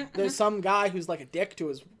 1969. There's some guy who's like a dick to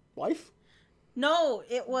his wife. No,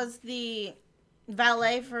 it was the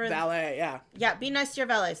valet for... Valet, yeah. Yeah, be nice to your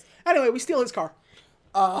valets. Anyway, we steal his car.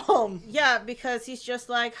 Yeah, because he's just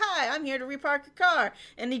like, "Hi, I'm here to repark your car."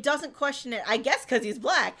 And he doesn't question it, I guess because he's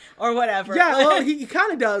black or whatever. Yeah, well, he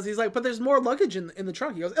kind of does. He's like, "But there's more luggage in the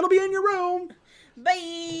trunk." He goes, "It'll be in your room."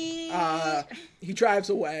 Bye! He drives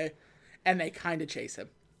away, and they kind of chase him.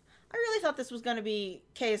 I really thought this was going to be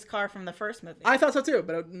Kay's car from the first movie. I thought so too,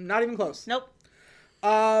 but not even close. Nope.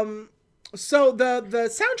 So the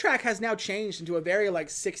soundtrack has now changed into a very like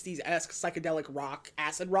 60s-esque psychedelic rock,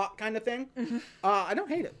 acid rock kind of thing. I don't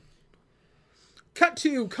hate it. Cut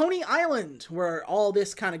to Coney Island, where all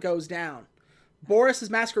this kind of goes down. Boris is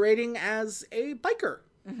masquerading as a biker.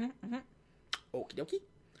 Okie dokie.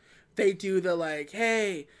 They do the like,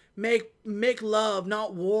 "Hey, make love,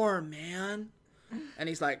 not war, man." And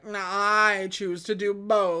he's like, "Nah, I choose to do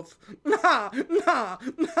both." Nah.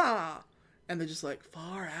 And they're just like,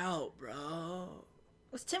 "Far out, bro."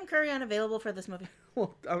 Was Tim Curry unavailable for this movie?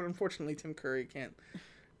 Well, unfortunately, Tim Curry can't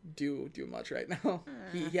do much right now.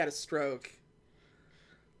 He had a stroke.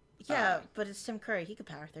 Yeah, but it's Tim Curry. He could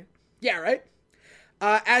power through. Yeah, right?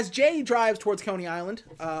 As Jay drives towards Coney Island,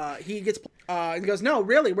 he goes, "No,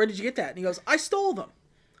 really, where did you get that?" And he goes, "I stole them.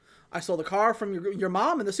 I stole the car from your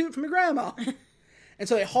mom and the suit from your grandma." And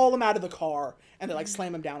so they haul him out of the car, and they like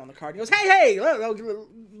slam him down on the car. And he goes, "Hey,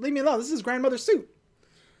 leave me alone. This is his grandmother's suit."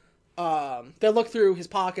 They look through his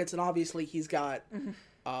pockets, and obviously he's got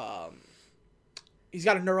a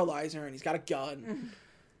neuralizer, and he's got a gun,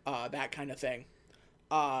 that kind of thing.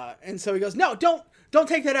 And so he goes, "No, don't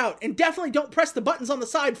take that out, and definitely don't press the buttons on the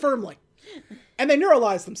side firmly." And they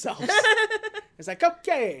neuralize themselves. It's like,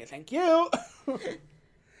 "Okay, thank you."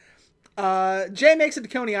 Jay makes it to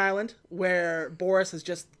Coney Island, where Boris has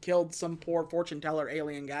just killed some poor fortune teller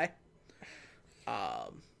alien guy.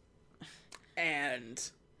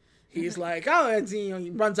 And he's like, "Oh," and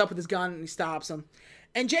he runs up with his gun and he stops him.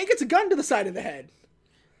 And Jay gets a gun to the side of the head.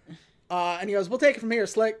 And he goes, "We'll take it from here,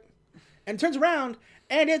 Slick." And turns around,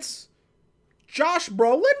 and it's Josh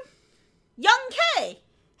Brolin. Young Kay!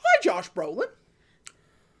 "Hi, Josh Brolin."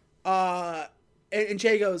 And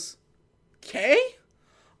Jay goes, "Kay?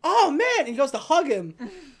 Oh, man." And he goes to hug him,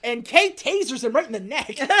 and Kay tasers him right in the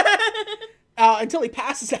neck until he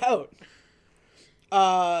passes out.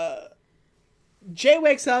 Jay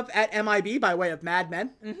wakes up at MIB by way of Mad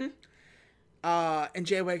Men. And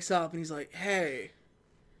Jay wakes up, and he's like, "Hey,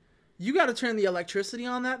 you got to turn the electricity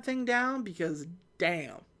on that thing down, because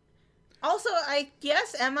damn." Also, I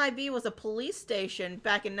guess MIB was a police station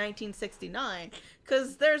back in 1969,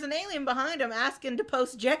 because there's an alien behind him asking to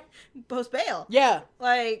post bail. Yeah.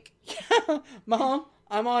 Like... "Mom,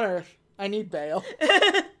 I'm on Earth. I need bail."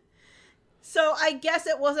 So I guess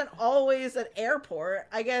it wasn't always an airport.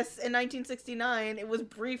 I guess in 1969 it was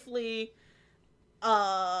briefly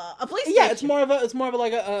a police station. Yeah, it's more of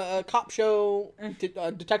like a cop show,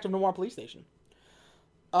 detective noir police station.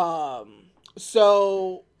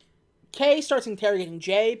 So Kay starts interrogating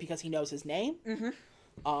Jay because he knows his name.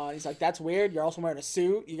 He's like, "That's weird. You're also wearing a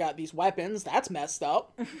suit. You got these weapons. That's messed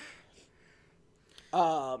up."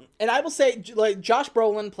 And I will say, like, Josh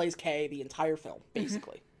Brolin plays Kay the entire film,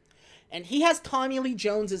 basically. And he has Tommy Lee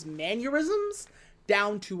Jones's mannerisms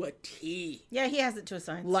down to a T. Yeah, he has it to a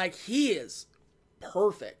science. Like, he is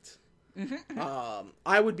perfect.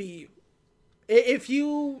 I would be... If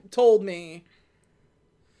you told me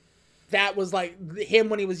that was, like, him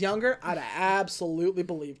when he was younger, I'd have absolutely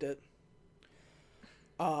believed it.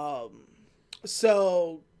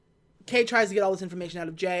 So, Kay tries to get all this information out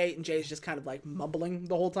of Jay, and Jay's just kind of, like, mumbling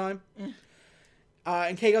the whole time.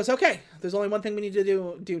 And Kay goes, "Okay, there's only one thing we need to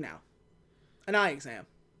do now. An eye exam."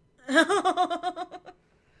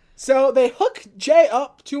 So they hook Jay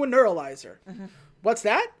up to a neuralizer. What's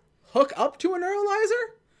that? Hook up to a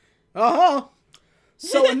neuralizer?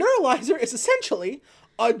 So a neuralizer is essentially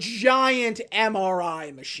a giant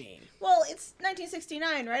MRI machine. Well, it's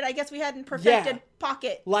 1969, right? I guess we hadn't perfected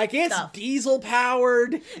pocket. Like, it's stuff. diesel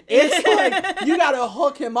powered. It's like, you gotta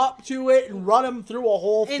hook him up to it and run him through a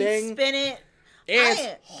whole And thing. spin it.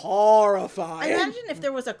 It's horrifying. Imagine if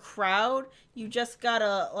there was a crowd, you just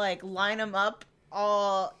gotta, like, line them up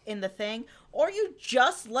all in the thing, or you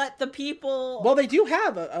just let the people... Well, they do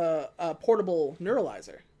have a portable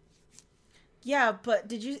neuralizer. Yeah,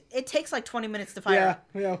 but it takes like 20 minutes to fire.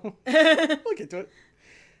 Yeah. We'll get to it.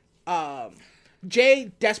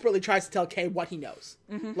 Jay desperately tries to tell Kay what he knows.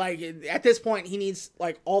 Mm-hmm. Like, at this point, he needs,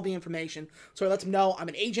 like, all the information. So he lets him know, I'm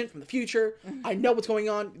an agent from the future. Mm-hmm. I know what's going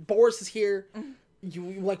on. Boris is here.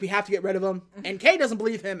 Mm-hmm. We have to get rid of him. Mm-hmm. And Kay doesn't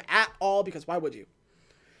believe him at all, because why would you?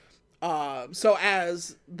 So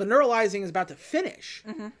as the neuralizing is about to finish,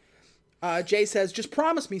 mm-hmm. Jay says, just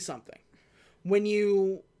promise me something. When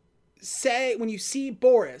you see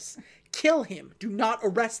Boris, kill him. Do not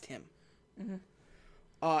arrest him. Mm-hmm.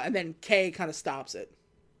 And then Kay kind of stops it.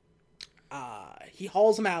 He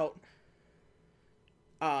hauls him out.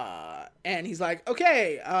 And he's like,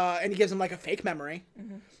 okay. And he gives him like a fake memory.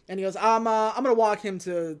 Mm-hmm. And he goes, I'm going to walk him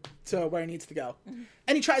to where he needs to go. Mm-hmm.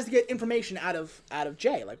 And he tries to get information out of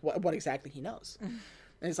Jay, like what exactly he knows. Mm-hmm.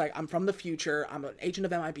 And he's like, I'm from the future. I'm an agent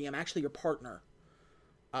of MIB. I'm actually your partner.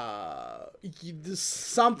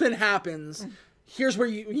 Something happens. Mm-hmm. Here's where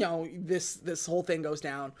this whole thing goes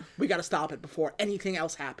down. We got to stop it before anything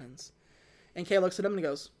else happens. And Kay looks at him and he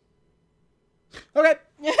goes, okay.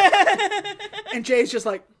 And Jay's just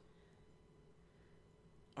like,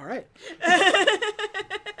 all right.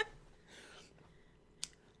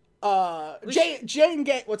 Jay and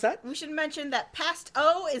Kay, what's that? We should mention that past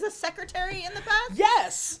O is a secretary in the past.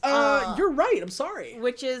 Yes. You're right. I'm sorry.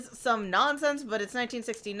 Which is some nonsense, but it's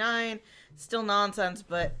 1969. Still nonsense,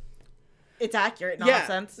 but it's accurate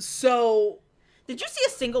nonsense. Yeah. So, did you see a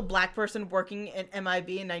single black person working in MIB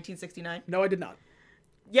in 1969? No, I did not.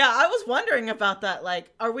 Yeah, I was wondering about that. Like,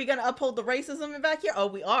 are we going to uphold the racism back here? Oh,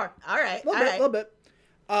 we are. All right. A little bit.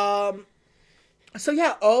 So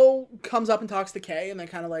yeah, O comes up and talks to Kay, and they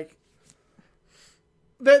kind of like,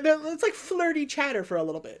 it's like flirty chatter for a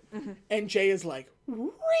little bit. Mm-hmm. And Jay is like,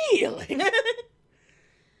 really?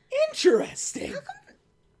 Interesting.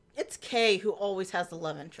 It's Kay who always has the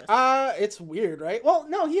love interest. It's weird, right? Well,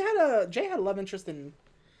 no, Jay had a love interest in...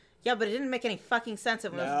 Yeah, but it didn't make any fucking sense.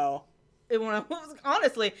 It was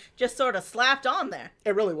honestly just sort of slapped on there.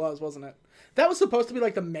 It really was, wasn't it? That was supposed to be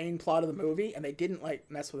like the main plot of the movie, and they didn't like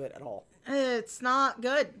mess with it at all. It's not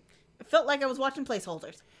good. It felt like I was watching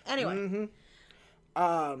placeholders. Anyway.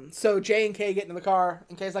 Mm-hmm. So Jay and Kay get into the car,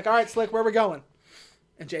 and Kay's like, all right, Slick, where are we going?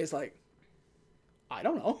 And Jay's like, I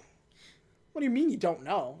don't know. What do you mean you don't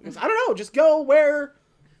know? He goes, I don't know. Just go where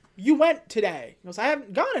you went today. He goes, I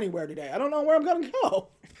haven't gone anywhere today. I don't know where I'm going to go.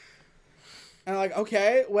 And I'm like,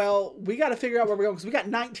 okay, well, we got to figure out where we're going because we got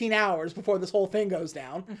 19 hours before this whole thing goes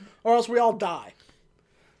down, or else we all die.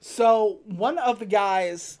 So one of the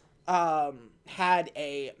guys had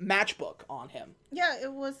a matchbook on him. Yeah,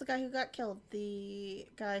 it was the guy who got killed. The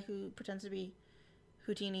guy who pretends to be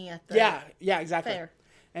Houdini at the yeah, exactly. fair.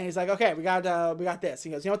 And he's like, okay, we got this.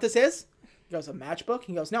 He goes, you know what this is? He goes, a matchbook?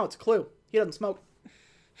 He goes, no, it's a clue. He doesn't smoke.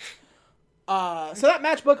 So that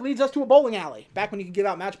matchbook leads us to a bowling alley. Back when you could give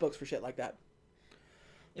out matchbooks for shit like that.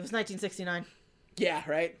 It was 1969. Yeah,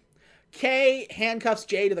 right? Kay handcuffs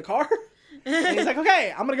Jay to the car. And he's like,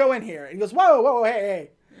 okay, I'm going to go in here. And he goes, whoa,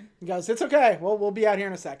 hey. He goes, it's okay. We'll be out here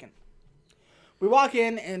in a second. We walk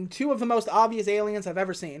in, and two of the most obvious aliens I've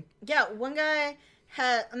ever seen. Yeah, one guy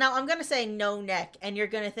had... Now, I'm going to say no neck, and you're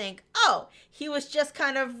going to think, oh, he was just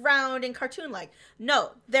kind of round and cartoon-like.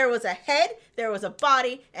 No, there was a head, there was a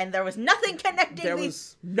body, and there was nothing connecting There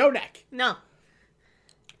was no neck. No.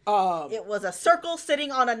 It was a circle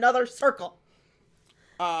sitting on another circle.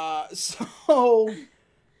 So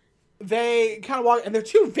they kind of walk, and they're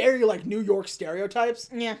two very, like, New York stereotypes.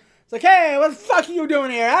 Yeah. It's like, hey, what the fuck are you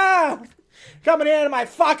doing here? Coming into my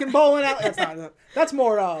fucking bowling alley. That's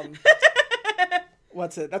more,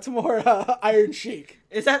 what's it? That's more, Iron Sheik.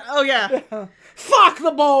 Is that? Oh, yeah. Fuck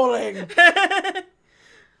the bowling!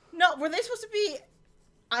 No, were they supposed to be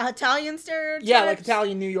Italian stereotypes? Yeah, like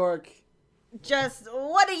Italian New York. Just,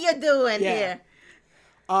 what are you doing here?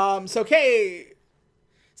 So Kay...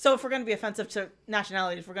 So if we're going to be offensive to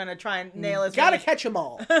nationalities, we're going to try and nail as Gotta catch them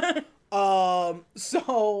all.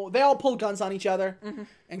 So they all pull guns on each other. Mm-hmm.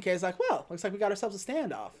 And Kay's like, well, looks like we got ourselves a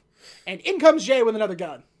standoff. And in comes Jay with another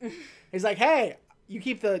gun. He's like, hey, you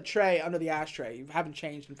keep the tray under the ashtray. You haven't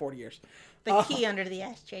changed in 40 years. The key under the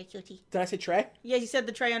ashtray, cutie. Did I say tray? Yeah, you said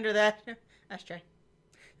the tray under the ashtray.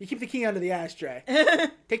 You keep the key under the ashtray.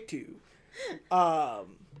 Take two.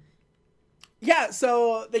 Yeah,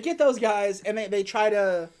 so they get those guys, and they try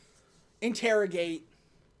to interrogate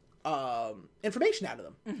information out of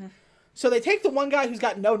them. Mm-hmm. So they take the one guy who's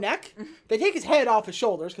got no neck. Mm-hmm. They take his head off his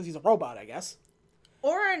shoulders because he's a robot, I guess.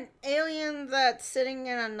 Or an alien that's sitting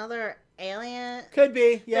in another alien. Could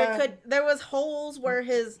be, yeah. There was holes where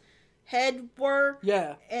his head were.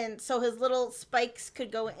 Yeah. And so his little spikes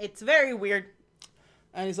could go in. It's very weird.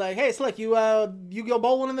 And he's like, hey, Slick, you go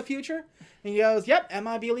bowling in the future? And he goes, yep,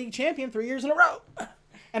 MIB League champion 3 years in a row.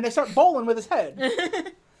 And they start bowling with his head.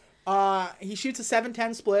 He shoots a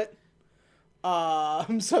 7-10 split.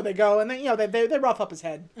 So they go, and then, they rough up his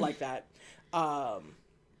head like that. And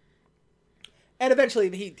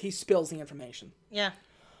eventually he spills the information. Yeah.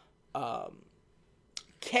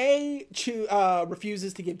 Kay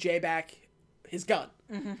refuses to give Jay back his gun.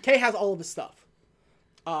 Mm-hmm. Kay has all of his stuff.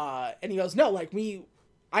 And he goes, no,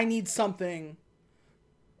 I need something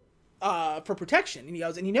for protection. And he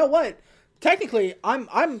goes, and you know what? Technically,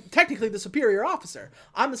 I'm technically the superior officer.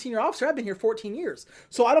 I'm the senior officer. I've been here 14 years.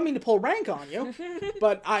 So I don't mean to pull rank on you,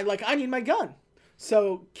 but I need my gun.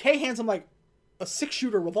 So Kay hands him a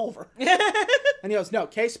 6-shooter revolver. And he goes, no,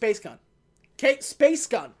 Kay, space gun. Kay, space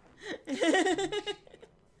gun.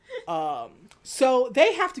 So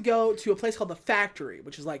they have to go to a place called the Factory,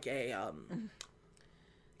 which is it's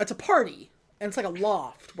a party. And it's like a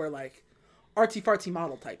loft where artsy-fartsy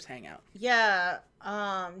model types hang out. Yeah.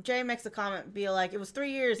 Jay makes a comment, be like, it was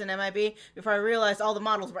 3 years in MIB before I realized all the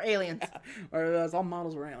models were aliens. Or all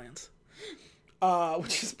models were aliens.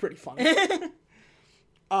 Which is pretty funny.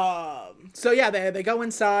 So yeah, they go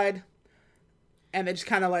inside and they just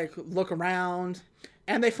kind of look around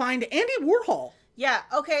and they find Andy Warhol. Yeah,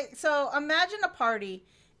 okay, so imagine a party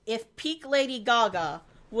if peak Lady Gaga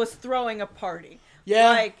was throwing a party.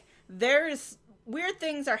 Yeah. There's weird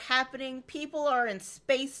things are happening. People are in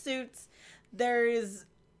spacesuits. There's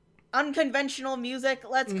unconventional music,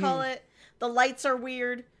 let's call it. The lights are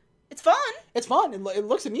weird. It's fun. It's fun. It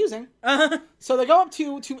looks amusing. So they go up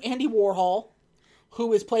to Andy Warhol,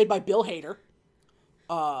 who is played by Bill Hader.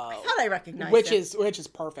 I thought I recognized which him. Which is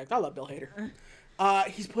perfect. I love Bill Hader.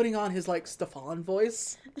 He's putting on his Stefan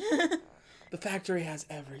voice. The Factory has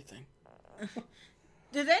everything.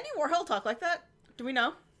 Did Andy Warhol talk like that? Do we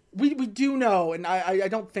know? We do know, and I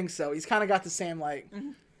don't think so. He's kind of got the same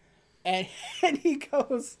and he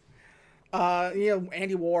goes,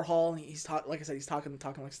 Andy Warhol. And he's like I said, he's talking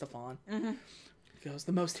like Stefan. Mm-hmm. He goes,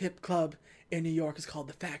 the most hip club in New York is called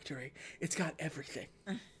the Factory. It's got everything.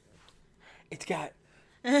 It's got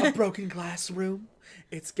a broken glass room.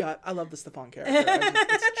 It's got. I love the Stefan character.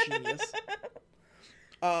 It's genius.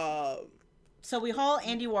 So we haul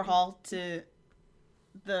Andy Warhol to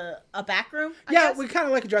a back room. I yeah, guess? we kind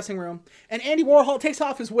of like a dressing room, and Andy Warhol takes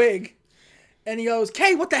off his wig, and he goes,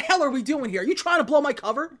 "Kay, what the hell are we doing here? Are you trying to blow my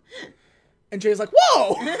cover?" And Jay's like,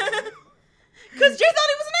 "Whoa!" Because Jay thought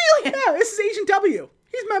he was an alien. Yeah, this is Agent W.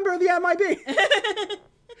 He's a member of the MIB.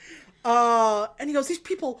 And he goes, "These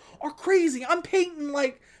people are crazy. I'm painting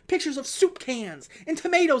pictures of soup cans and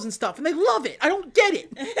tomatoes and stuff, and they love it. I don't get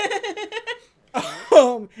it."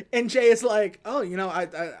 And Jay is like, "Oh,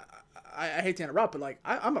 I hate to interrupt, but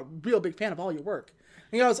I'm a real big fan of all your work."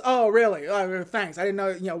 And he goes, "Oh, really? Thanks. I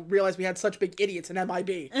didn't know. Realize we had such big idiots in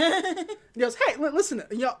MIB." And he goes, "Hey, listen.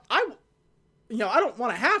 I don't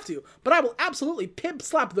want to have to, but I will absolutely pimp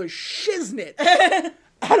slap the shiznit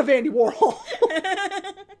out of Andy Warhol."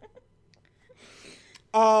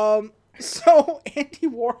 So Andy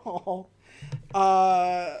Warhol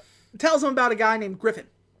tells him about a guy named Griffin.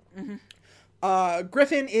 Mm-hmm.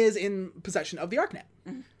 Griffin is in possession of the ArcNet.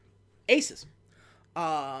 Mm-hmm. Aces.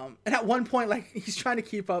 And at one point, he's trying to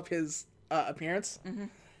keep up his appearance. Mm-hmm.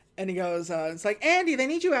 And he goes, it's like, "Andy, they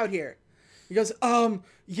need you out here." He goes,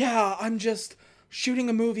 yeah, I'm just shooting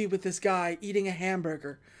a movie with this guy eating a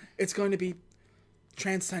hamburger. It's going to be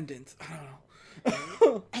transcendent. I don't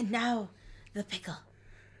know. And now, the pickle.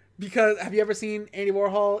 Because, have you ever seen Andy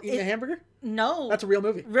Warhol eating a hamburger? No. That's a real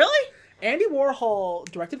movie. Really? Andy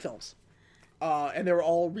Warhol directed films. And they were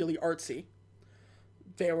all really artsy.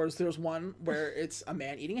 There's one where it's a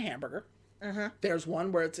man eating a hamburger. Uh-huh. There's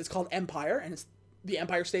one where it's called Empire, and it's the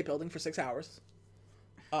Empire State Building for 6 hours.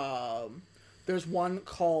 There's one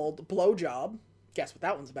called Blowjob. Guess what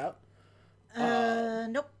that one's about?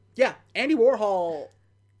 Nope. Yeah, Andy Warhol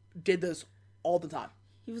did this all the time.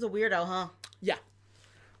 He was a weirdo, huh? Yeah.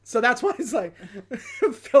 So that's why it's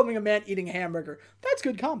filming a man eating a hamburger. That's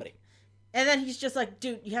good comedy. And then he's just like,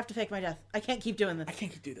 "Dude, you have to fake my death. I can't keep doing this. I can't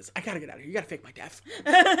keep doing this. I gotta get out of here. You gotta fake my death."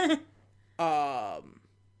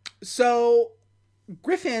 So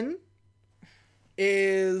Griffin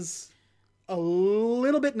is a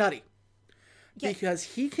little bit nutty because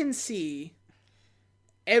he can see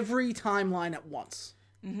every timeline at once.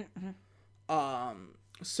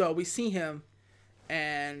 So we see him,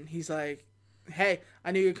 and he's like, "Hey,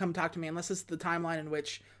 I knew you'd come talk to me." Unless this is the timeline in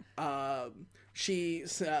which she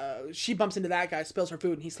bumps into that guy, spills her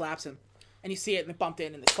food, and he slaps him, and you see it, and it bumped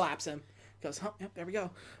in, and it slaps him. He goes, "Oh, yep, there we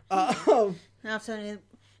go." Now, so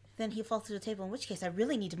then he falls to the table. In which case, I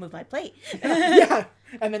really need to move my plate. Yeah,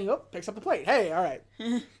 and then he picks up the plate. Hey, all right.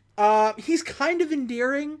 He's kind of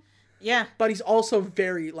endearing. Yeah, but he's also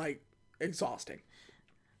very like exhausting.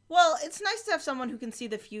 Well, it's nice to have someone who can see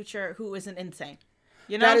the future who isn't insane.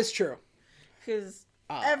 You know? That is true. Because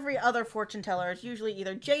every other fortune teller is usually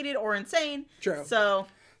either jaded or insane. True.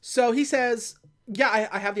 So he says, yeah,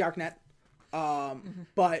 I have the Arknet,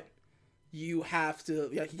 but you have to,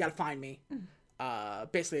 you got to find me.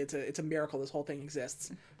 Basically, it's a miracle this whole thing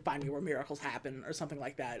exists. Find me where miracles happen or something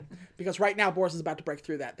like that. Because right now, Boris is about to break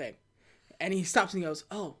through that thing. And he stops and he goes,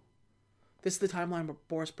 "Oh, this is the timeline where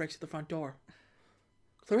Boris breaks through the front door.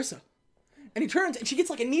 Clarissa." And he turns and she gets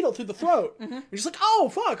like a needle through the throat. And she's like, "Oh,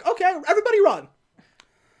 fuck. Okay, everybody run."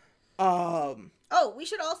 Oh, we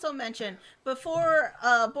should also mention, before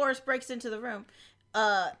Boris breaks into the room,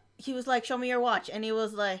 he was like, "Show me your watch." And he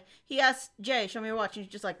was like, he asked Jay, "Show me your watch." And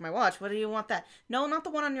he's just like, "My watch? What do you want that?" "No, not the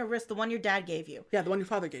one on your wrist, the one your dad gave you." Yeah, the one your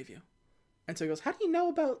father gave you. And so he goes, "How do you know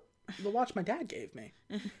about the watch my dad gave me?"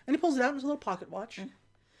 And he pulls it out, and it's a little pocket watch.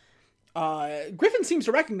 Griffin seems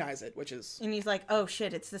to recognize it, which is... And he's like, "Oh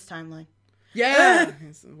shit, it's this timeline." Yeah!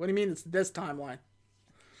 What do you mean it's this timeline?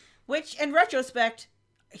 Which, in retrospect,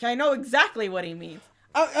 I know exactly what he means.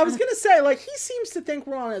 I was gonna say, like, he seems to think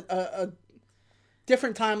we're on a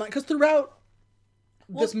different timeline, because throughout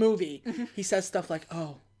this movie, he says stuff like,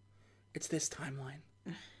 "Oh, it's this timeline.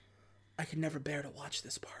 I could never bear to watch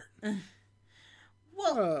this part."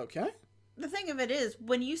 Well, okay. The thing of it is,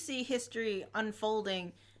 when you see history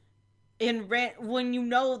unfolding when you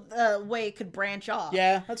know the way it could branch off.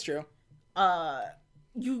 Yeah, that's true.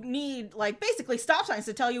 You need, like, basically stop signs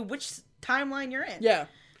to tell you which timeline you're in. Yeah.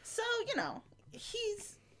 So,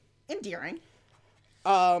 he's endearing.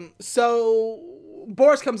 So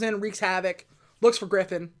Boris comes in, wreaks havoc, looks for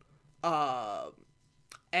Griffin,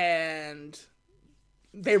 and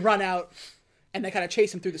they run out, and they kind of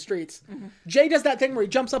chase him through the streets. Jay does that thing where he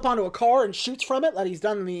jumps up onto a car and shoots from it, like he's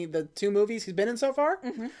done in the 2 movies he's been in so far.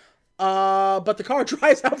 But the car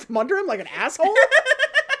drives out from under him like an asshole.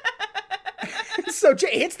 So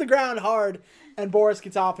Jay hits the ground hard, and Boris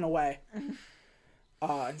gets off and away. And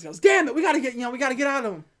he goes, "Damn it, we gotta get out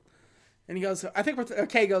of him." And he goes,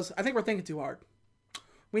 Kay goes, "I think we're thinking too hard.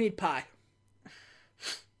 We need pie."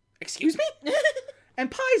 Excuse me? And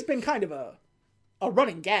pie's been kind of a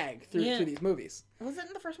running gag through these movies. Was it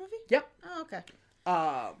in the first movie? Yep. Oh, okay.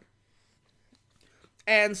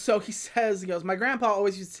 And so he goes, "My grandpa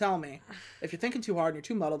always used to tell me, if you're thinking too hard and you're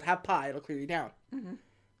too muddled, have pie, it'll clear you down."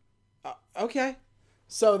 Okay.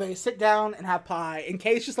 So they sit down and have pie, and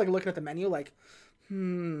Kay's just like looking at the menu like,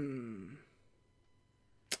 And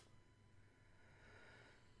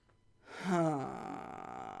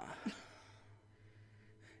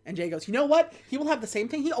Jay goes, "You know what? He will have the same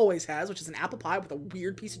thing he always has, which is an apple pie with a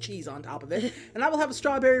weird piece of cheese on top of it. And I will have a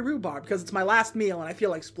strawberry rhubarb because it's my last meal and I feel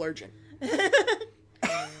like splurging." Is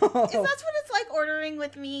that what it's like ordering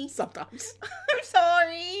with me? Sometimes. I'm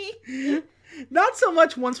sorry. Not so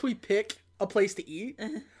much once we pick a place to eat,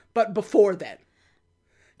 but before then.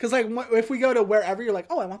 Because, like, if we go to wherever, you're like,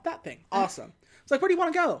 "Oh, I want that thing." Awesome. It's like, "Where do you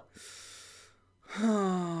want to go?"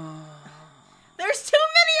 There's too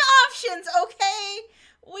many options, okay?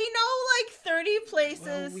 We know, like, 30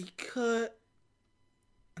 places. Well, we could...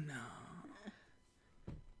 No.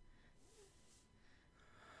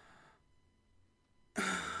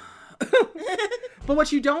 But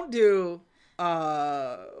what you don't do,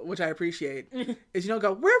 which I appreciate, is you don't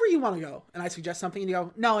go, "Wherever you want to go." And I suggest something, and you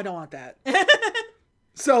go, "No, I don't want that."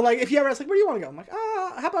 So, like, if you ever ask, like, "Where do you want to go?" I'm like,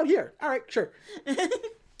 how about here?" "All right, sure."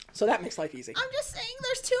 So that makes life easy. I'm just saying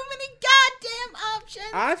there's too many goddamn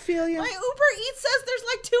options. I feel you. My Uber Eats says there's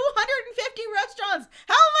like 250 restaurants.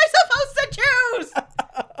 How am I supposed to choose?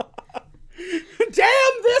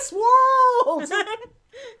 Damn this world!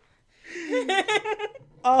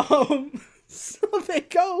 So they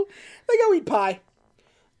go eat pie.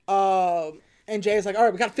 And Jay's like, "All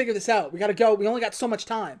right, we gotta figure this out. We gotta go. We only got so much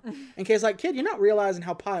time." And Kay's like, "Kid, you're not realizing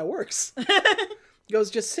how pie works." He goes,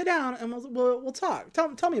 "Just sit down and we'll talk.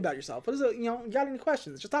 Tell me about yourself. What is it? You got any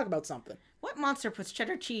questions? Just talk about something." What monster puts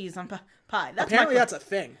cheddar cheese on pie? Apparently that's a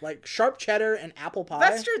thing. Like sharp cheddar and apple pie.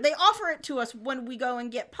 That's true. They offer it to us when we go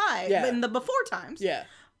and get pie in the before times. Yeah.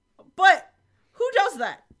 But who does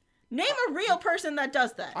that? Name a real person that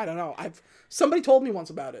does that. I don't know. Somebody told me once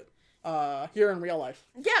about it. here in real life.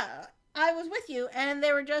 Yeah, I was with you, and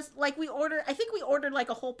they were just like, I think we ordered like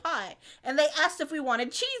a whole pie, and they asked if we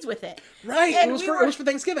wanted cheese with it. Right, And it was for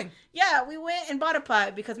Thanksgiving. Yeah, we went and bought a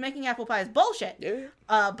pie because making apple pie is bullshit. Yeah.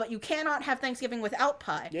 But you cannot have Thanksgiving without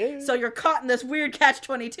pie. Yeah. So you're caught in this weird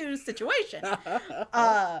catch-22 situation.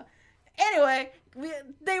 Anyway,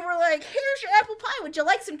 they were like, here's your apple pie. Would you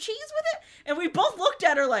like some cheese with it? And we both looked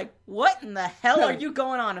at her like, what in the hell are you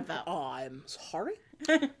going on about? I'm sorry.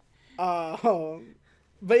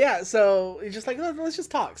 But yeah, so he's just like, let's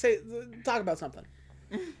just talk. Talk about something.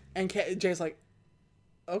 And Jay's like,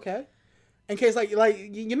 okay. And Kay's like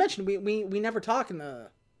you mentioned, we never talk in the,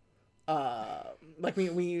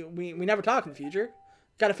 we never talk in the future.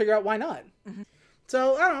 Got to figure out why not. Mm-hmm.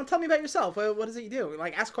 So I don't know. Tell me about yourself. What is it you do?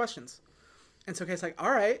 Like, ask questions. And so Kay's like,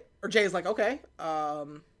 all right. Or Jay's like, okay.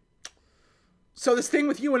 So this thing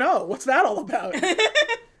with you and O, what's that all about?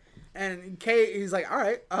 And Kay, he's like, all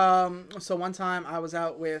right. So one time I was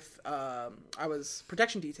out with, I was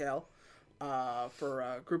protection detail for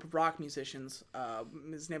a group of rock musicians.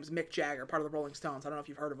 His name is Mick Jagger, part of the Rolling Stones. I don't know if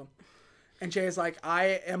you've heard of him. And Jay's like,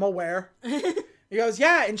 I am aware. He goes,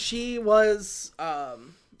 yeah, and she was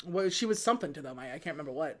something to them. I can't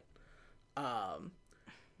remember what.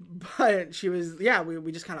 But she was, yeah,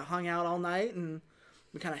 we just kind of hung out all night, and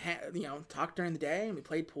we kind of, talked during the day, and we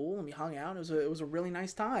played pool, and we hung out. It was a really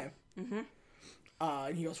nice time. Mm-hmm.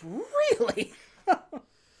 And he goes, really?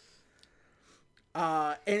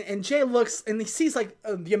 And Jay looks, and he sees, like,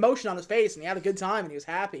 the emotion on his face, and he had a good time, and he was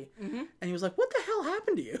happy. Mm-hmm. And he was like, what the hell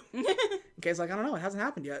happened to you? And Kay's like, I don't know, it hasn't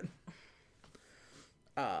happened yet.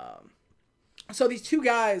 So these two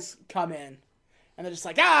guys come in, and they're just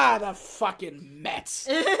like, the fucking Mets.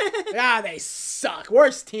 They suck.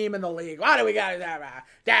 Worst team in the league. Why do we gotta do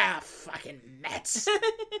that? Fucking Mets.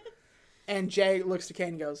 And Jay looks to Kane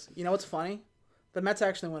and goes, you know what's funny? The Mets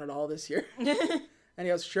actually won it all this year. And he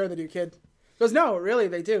goes, sure they do, kid. He goes, no, really,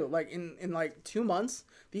 they do. Like, in like 2 months,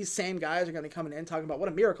 these same guys are going to be coming in talking about what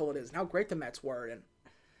a miracle it is and how great the Mets were. And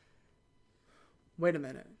wait a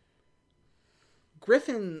minute.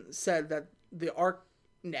 Griffin said that the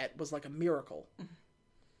ArcNet was like a miracle.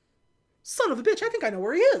 Son of a bitch, I think I know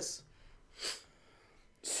where he is.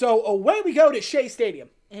 So away we go to Shea Stadium.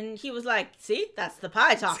 And he was like, see, that's the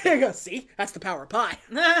pie talking. There you go, see? That's the power of pie.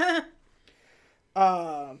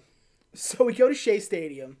 So we go to Shea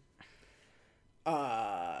Stadium.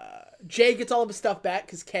 Jay gets all of his stuff back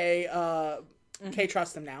because Kay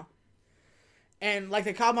trusts him now. And like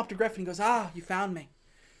they call him up to Griffin, he goes, you found me.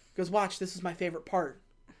 He goes, watch, this is my favorite part.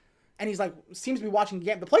 And he's like, seems to be watching the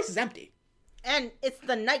game. The place is empty. And it's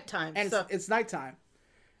the nighttime. And it's nighttime.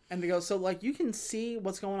 And they go, so like you can see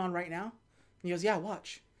what's going on right now? And he goes, yeah,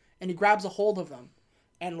 watch. And he grabs a hold of them.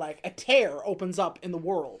 And like a tear opens up in the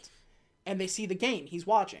world. And they see the game he's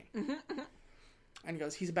watching. Mm-hmm, mm-hmm. And he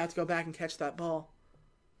goes, he's about to go back and catch that ball.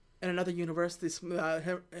 In another universe, his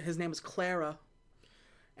name is Clara.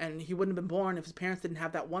 And he wouldn't have been born if his parents didn't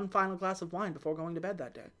have that one final glass of wine before going to bed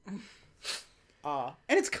that day. And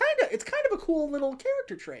it's kind of a cool little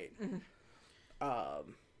character trait.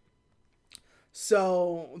 Mm-hmm.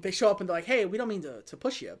 So they show up and they're like, hey, we don't mean to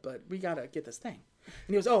push you, but we gotta get this thing. And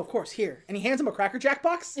he goes, oh, of course, here. And he hands him a Cracker Jack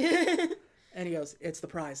box. And he goes, it's the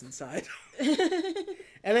prize inside.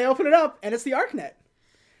 And they open it up, and it's the ArcNet.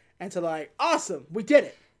 And so they're like, awesome, we did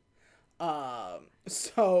it.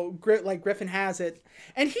 So Griffin has it,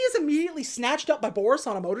 and he is immediately snatched up by Boris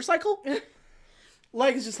on a motorcycle.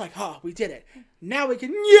 Like, it's just like, we did it. Now we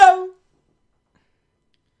can,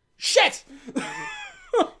 shit!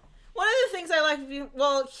 One of the things I like,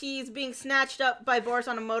 while he's being snatched up by Boris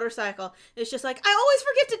on a motorcycle, is just like, I always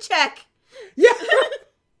forget to check. Yeah.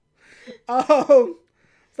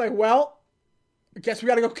 It's like, well, I guess we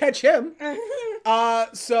gotta go catch him.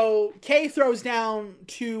 So Kay throws down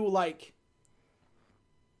 2, like,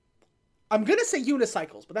 I'm gonna say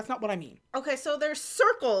unicycles, but that's not what I mean. Okay, so they're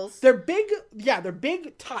circles. They're big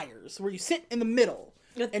tires where you sit in the middle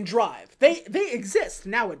and drive. They exist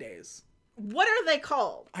nowadays. What are they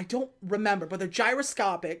called? I don't remember, but they're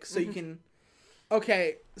gyroscopic, so you can...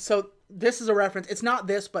 Okay, so this is a reference. It's not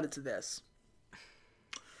this, but it's this.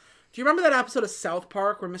 Do you remember that episode of South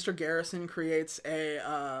Park where Mr. Garrison creates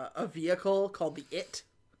a vehicle called the It?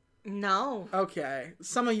 No. Okay,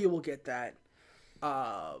 some of you will get that.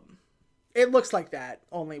 It looks like that,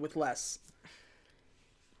 only with less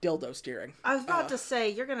dildo steering. I was about to say,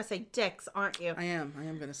 you're going to say dicks, aren't you? I am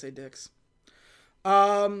going to say dicks.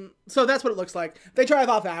 So that's what it looks like. They drive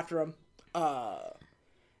off after him.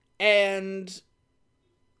 And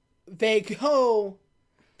they kind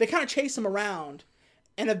of chase him around.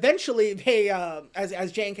 And eventually, they,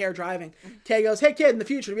 as Jay and Kay are driving, Kay goes, "Hey, kid, in the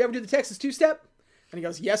future, do we ever do the Texas two-step?" And he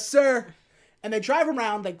goes, "Yes, sir." And they drive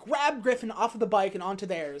around, they grab Griffin off of the bike and onto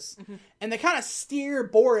theirs, and they kind of steer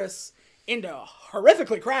Boris into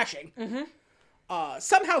horrifically crashing.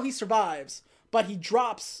 Somehow he survives, but he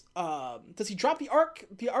drops, does he drop the arc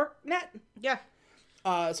net? Yeah.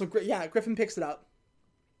 Griffin picks it up.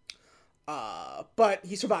 But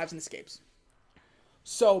he survives and escapes.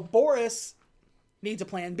 So Boris needs a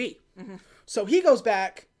plan B. So he goes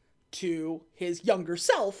back to his younger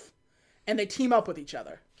self, and they team up with each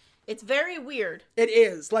other. It's very weird. It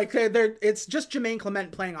is. Like, it's just Jermaine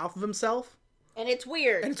Clement playing off of himself. And it's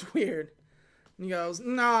weird. And it's weird. And he goes,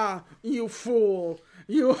 "Nah, you fool.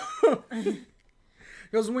 You..." He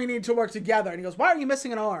goes, "We need to work together." And he goes, "Why are you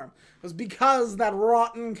missing an arm?" He goes, "Because that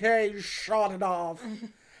rotten cage shot it off."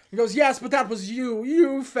 He goes, "Yes, but that was you.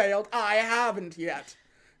 You failed. I haven't yet."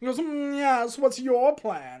 He goes, "Yes, what's your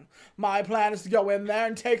plan?" "My plan is to go in there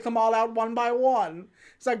and take them all out one by one."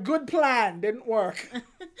 It's a good plan. Didn't work.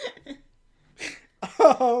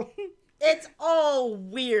 It's all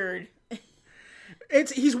weird.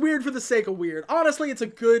 He's weird for the sake of weird. Honestly, it's a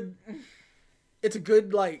good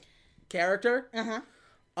like character.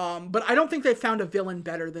 But I don't think they found a villain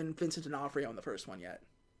better than Vincent D'Onofrio in the first one yet.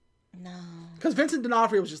 No. Because Vincent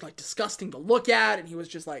D'Onofrio was just like disgusting to look at, and he was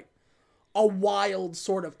just like a wild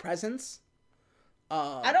sort of presence.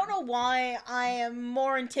 I don't know why I am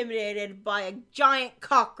more intimidated by a giant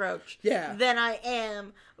cockroach than I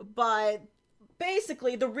am by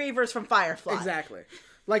basically the Reavers from Firefly. Exactly.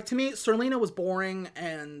 Like, to me, Serlina was boring,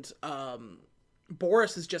 and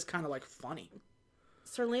Boris is just kind of like funny.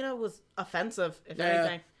 Serlina was offensive, if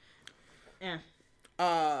anything. Yeah.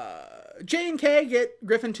 Jay and Kay get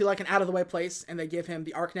Griffin to like an out-of-the-way place, and they give him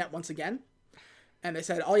the ArcNet once again. And they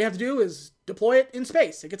said, all you have to do is deploy it in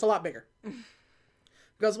space. It gets a lot bigger. He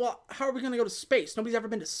goes, "Well, how are we going to go to space? Nobody's ever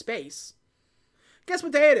been to space." Guess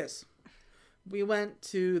what day it is? We went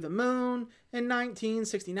to the moon in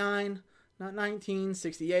 1969. Not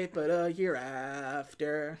 1968, but a year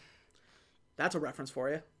after. That's a reference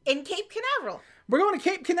for you. In Cape Canaveral. We're going to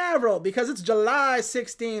Cape Canaveral because it's July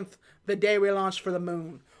 16th, the day we launched for the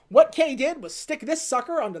moon. What Kay did was stick this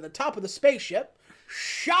sucker onto the top of the spaceship,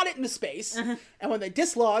 shot it into space, and when they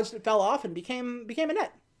dislodged, it fell off and became a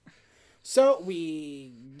net. So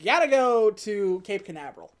we gotta go to Cape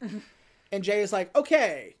Canaveral. And Jay is like,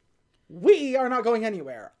 "Okay, we are not going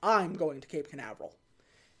anywhere. I'm going to Cape Canaveral."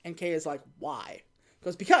 And Kay is like, "Why?" He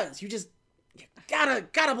goes, "Because you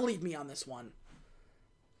gotta believe me on this one.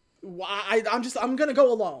 I'm gonna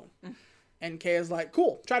go alone." And Kay is like,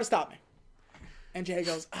 "Cool, try to stop me." And Jay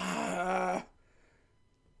goes,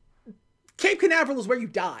 "Cape Canaveral is where you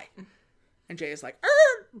die." And Jay is like,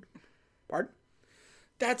 "Pardon?"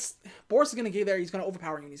 Boris is gonna get there, he's gonna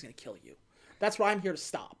overpower you, and he's gonna kill you. That's why I'm here to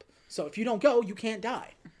stop. So if you don't go, you can't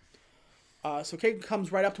die. So Kay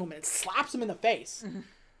comes right up to him and slaps him in the face.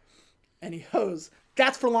 And he goes,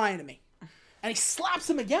 "That's for lying to me." And he slaps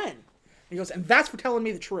him again. He goes, "And that's for telling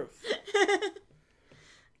me the truth."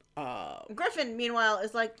 Griffin, meanwhile,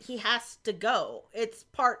 is like, he has to go. It's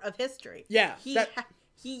part of history. Yeah. He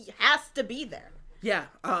has to be there. Yeah.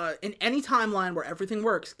 In any timeline where everything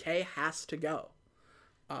works, Kay has to go.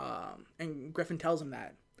 And Griffin tells him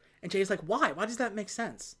that. And Jay's like, "Why? Why does that make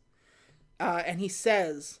sense?" And he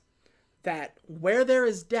says that where there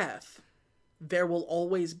is death, there will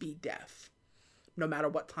always be death, no matter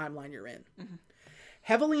what timeline you're in.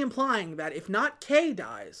 Heavily implying that if not Kay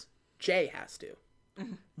dies, Jay has to.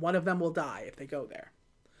 One of them will die if they go there.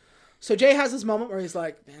 So Jay has this moment where he's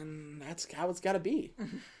like, "Then that's how it's got to be."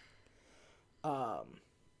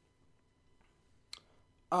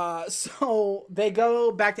 So they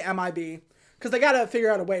go back to MIB because they got to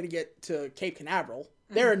figure out a way to get to Cape Canaveral.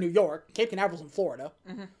 They're in New York. Cape Canaveral's in Florida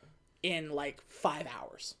in like 5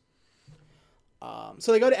 hours.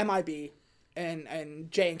 So they go to MIB and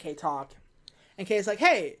Jay and Kay talk. And Kay's like,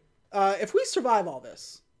 "Hey, if we survive all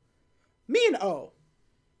this, me and O,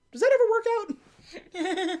 does that ever work out?"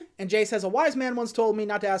 And Jay says, "A wise man once told me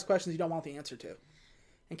not to ask questions you don't want the answer to."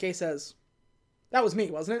 And Kay says, "That was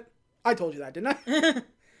me, wasn't it? I told you that, didn't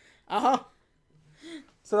I?"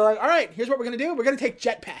 So they're like, "All right, here's what we're going to do. We're going to take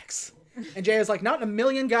jetpacks." And Jay is like, "Not in a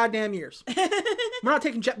million goddamn years. We're not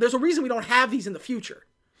taking There's a reason we don't have these in the future.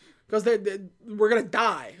 Because we're going to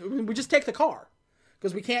die. We just take the car.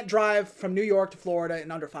 Because we can't drive from New York to Florida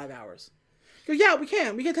in under 5 hours." He goes, "Yeah, we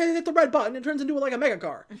can. We can hit the red button. It turns into like a mega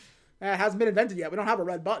car." It hasn't been invented yet. We don't have a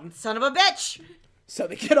red button. Son of a bitch! So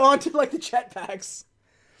they get on to like the jetpacks.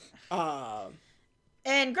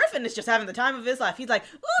 And Griffin is just having the time of his life. He's like,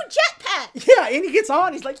 ooh, jetpack! Yeah, and he gets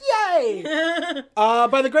on. He's like, yay!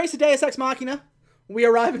 By the grace of Deus Ex Machina, we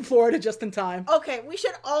arrive in Florida just in time. Okay, we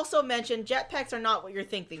should also mention jetpacks are not what you're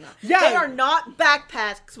thinking of. Yeah. They are not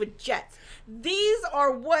backpacks with jets. These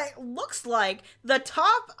are what looks like the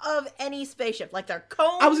top of any spaceship. Like they're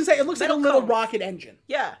cones. I was going to say, it looks like a little cones. rocket engine.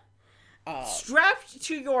 Yeah. Strapped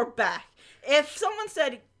to your back. If someone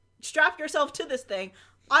said, strap yourself to this thing,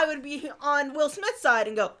 I would be on Will Smith's side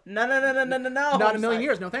and go, no. Not in a million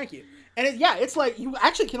years, no thank you. And it's like, you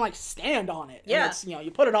actually can like stand on it. Yeah. And it's,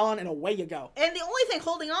 you put it on and away you go. And the only thing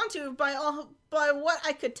holding on to, by what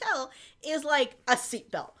I could tell, is like a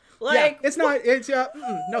seatbelt. Like, yeah, it's not,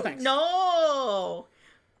 no thanks. No.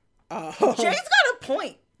 Jay's got a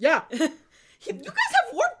point. Yeah. You guys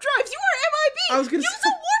have warp drives. You are MIB. I was gonna Use say-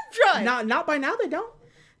 a warp drive. Not by now, they don't.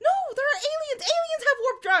 No, there are aliens. Aliens have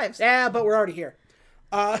warp drives. Yeah, but we're already here.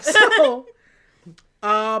 By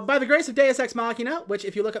the grace of Deus Ex Machina, which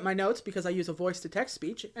if you look at my notes, because I use a voice-to-text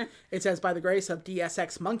speech, it says, by the grace of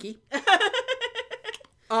DSX Monkey.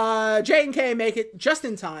 J and K make it just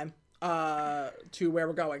in time to where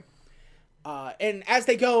we're going. And as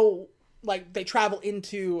they go, like, they travel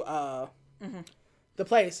into the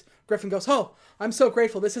place, Griffin goes, oh, I'm so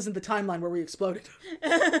grateful this isn't the timeline where we exploded.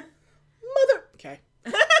 Mother... Okay.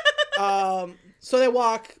 So they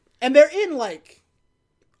walk, and they're in, like...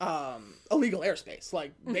 illegal airspace.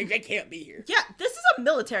 Like, they can't be here. Yeah, this is a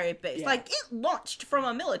military base. Yeah. Like, it launched from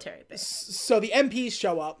a military base. So the MPs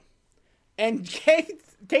show up, and Kate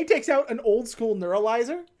takes out an old school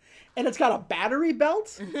neuralizer, and it's got a battery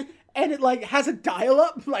belt, and it, like, has a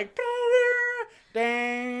dial-up, like,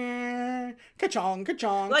 ka-chong,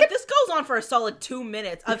 ka-chong. Like, this goes on for a solid 2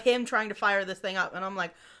 minutes of him trying to fire this thing up, and I'm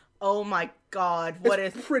like, oh my god, what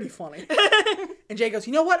is... It's pretty funny. And Jay goes,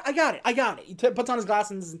 you know what? I got it. He puts on his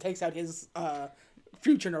glasses and takes out his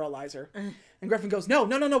future neuralizer. And Griffin goes, no,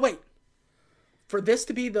 wait. For this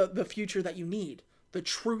to be the future that you need, the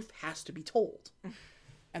truth has to be told.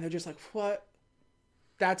 And they're just like, what?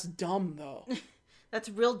 That's dumb, though. That's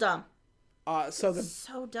real dumb.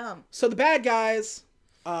 So dumb. So the bad guys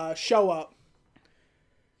show up.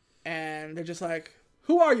 And they're just like,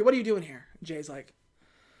 who are you? What are you doing here? And Jay's like...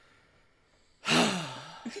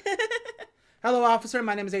 Hello, officer.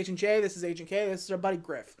 My name is Agent J. This is Agent K. This is our buddy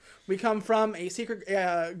Griff. We come from a secret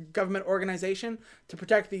government organization to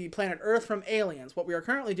protect the planet Earth from aliens. What we are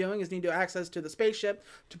currently doing is need to access to the spaceship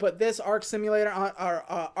to put this ARC simulator on our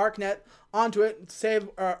ARCnet onto it to save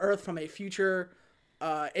Earth from a future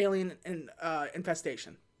alien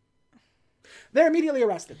infestation. They're immediately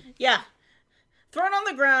arrested. Yeah. Thrown on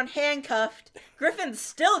the ground, handcuffed. Griffin's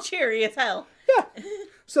still cheery as hell. Yeah.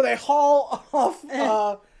 So they haul off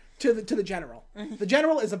to the general. The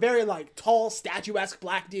general is a very, like, tall, statuesque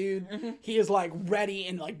black dude. He is, like, ready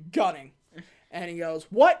and, like, gunning. And he goes,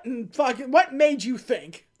 what made you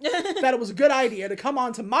think that it was a good idea to come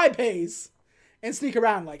onto my base and sneak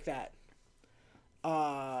around like that?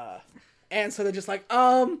 And so they're just like,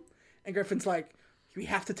 and Griffin's like, we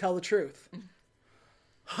have to tell the truth.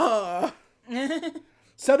 So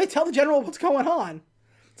they tell the general what's going on.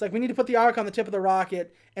 It's like, we need to put the arc on the tip of the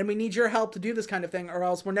rocket, and we need your help to do this kind of thing, or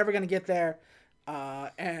else we're never going to get there,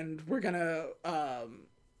 and we're going to,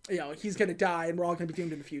 he's going to die, and we're all going to be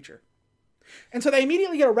doomed in the future. And so they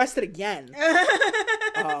immediately get arrested again.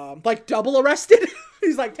 Like, double arrested.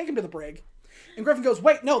 He's like, take him to the brig. And Griffin goes,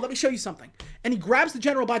 wait, no, let me show you something. And he grabs the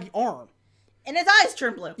general by the arm. And his eyes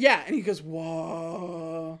turn blue. Yeah, and he goes,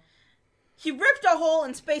 whoa. He ripped a hole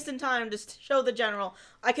in space and time to show the general,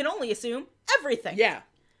 I can only assume, everything. Yeah.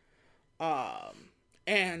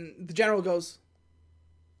 And the general goes,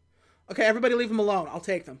 okay, everybody leave them alone. I'll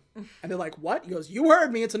take them. And they're like, what? He goes, you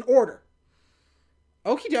heard me. It's an order.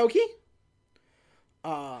 Okie dokie.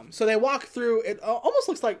 So they walk through, it almost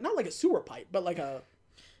looks like, not like a sewer pipe, but like a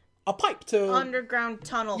pipe to... Underground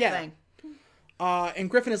tunnel thing. And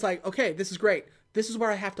Griffin is like, okay, this is great. This is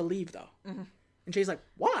where I have to leave, though. And Jay's like,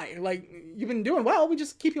 why? Like, you've been doing well. We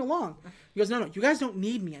just keep you along. He goes, no, you guys don't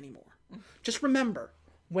need me anymore. Just remember,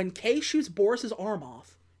 when Kay shoots Boris's arm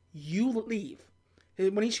off, you leave.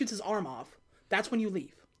 When he shoots his arm off, that's when you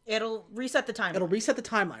leave. It'll reset the timeline. It'll reset the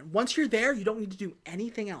timeline. Once you're there, you don't need to do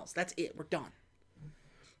anything else. That's it. We're done.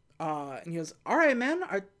 And he goes, all right, man.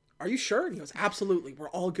 Are you sure? And he goes, absolutely. We're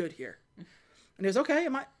all good here. And he goes, okay,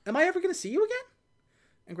 am I ever going to see you again?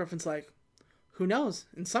 And Griffin's like, who knows?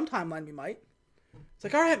 In some timeline we might. It's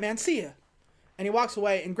like, all right, man, see ya. And he walks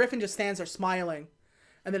away, and Griffin just stands there smiling,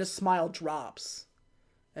 and then his smile drops.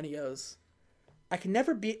 And he goes, I can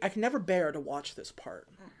never bear to watch this part.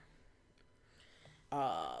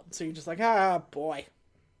 So you're just like, ah, boy.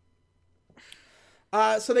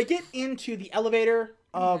 So they get into the elevator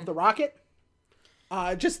of the rocket.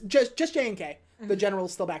 Just J and K. The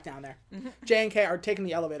general's still back down there. J and K are taking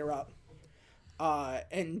the elevator up.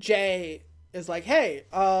 And J is like, hey,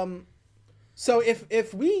 so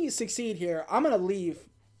if we succeed here, I'm gonna leave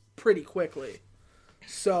pretty quickly.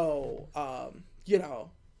 So,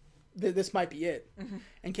 this might be it.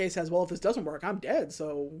 And Kay says, well, if this doesn't work, I'm dead.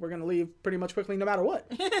 So we're gonna leave pretty much quickly no matter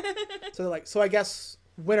what. So they're like, so I guess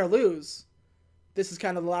win or lose, this is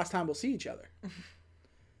kind of the last time we'll see each other.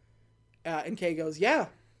 And Kay goes, yeah.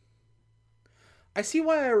 I see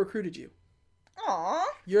why I recruited you. Aww.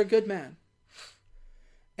 You're a good man.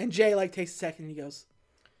 And Jay, takes a second and he goes,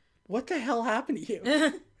 what the hell happened to you?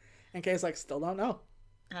 And Kay's like, still don't know.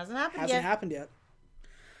 Hasn't happened yet.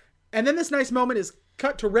 And then this nice moment is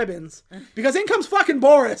cut to ribbons because in comes fucking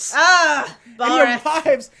Boris. Boris. And he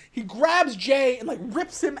arrives, he grabs Jay and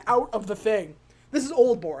rips him out of the thing. This is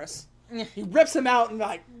old Boris. He rips him out and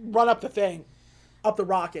run up the thing, up the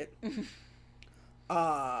rocket.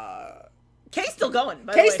 Kay's still going,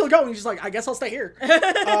 by the way. Kay's still going. He's just like, I guess I'll stay here.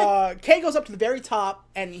 Kay goes up to the very top,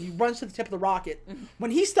 and he runs to the tip of the rocket.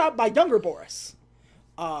 When he's stopped by younger Boris.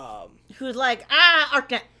 Who's like,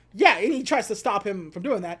 Arcnet. Yeah, and he tries to stop him from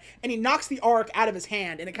doing that. And he knocks the arc out of his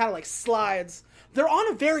hand, and it kind of, slides. They're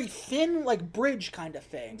on a very thin, bridge kind of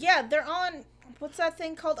thing. Yeah, they're on, what's that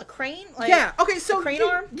thing called? A crane? Yeah, okay, so crane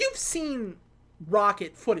arm? You've seen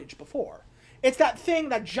rocket footage before. It's that thing,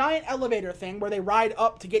 that giant elevator thing where they ride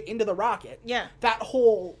up to get into the rocket. Yeah. That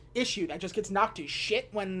whole issue that just gets knocked to shit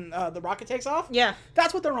when the rocket takes off. Yeah.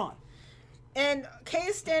 That's what they're on. And Kay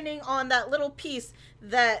is standing on that little piece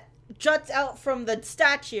that juts out from the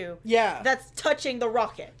statue. Yeah. That's touching the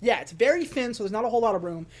rocket. Yeah, it's very thin, so there's not a whole lot of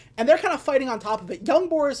room. And they're kind of fighting on top of it. Young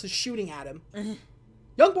Boris is shooting at him.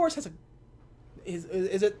 Young Boris has a...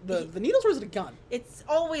 Is it the needles or is it a gun? It's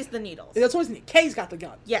always the needles. It's always the needles. Kay's got the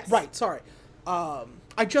gun. Yes. Right, sorry.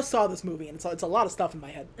 I just saw this movie, and it's a lot of stuff in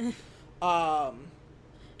my head.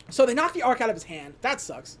 So they knock the arc out of his hand. That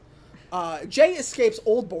sucks. Jay escapes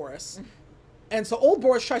old Boris, and so old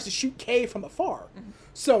Boris tries to shoot Kay from afar.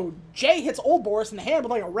 So Jay hits old Boris in the hand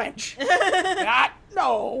with a wrench.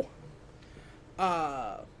 No.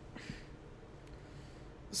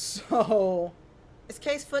 So... Is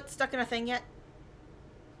Kay's foot stuck in a thing yet?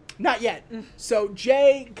 Not yet. So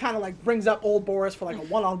Jay kind of brings up old Boris for a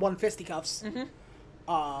one-on-one fisticuffs.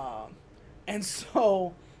 And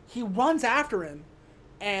so he runs after him,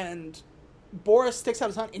 and Boris sticks out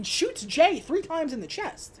his hand and shoots Jay 3 times in the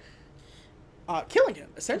chest, killing him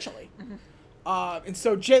essentially. And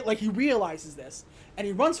so Jay, he realizes this, and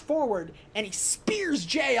he runs forward and he spears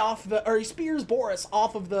he spears Boris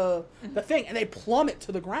off of the thing, and they plummet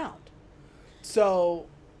to the ground. So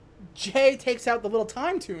Jay takes out the little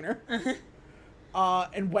time tuner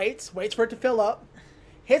and waits for it to fill up,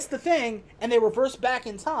 hits the thing, and they reverse back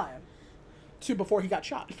in time to before he got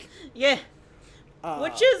shot. Yeah.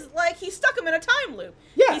 Which is he stuck him in a time loop.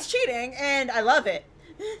 Yeah. He's cheating, and I love it.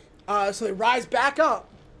 So they rise back up,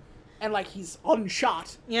 and he's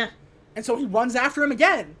unshot. Yeah. And so he runs after him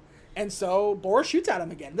again. And so Boris shoots at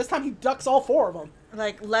him again. This time he ducks all 4 of them.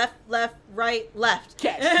 Left, right, left.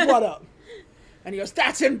 Catch, what up? And he goes,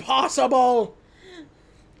 that's impossible!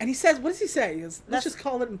 And he says, what does he say? He goes, let's just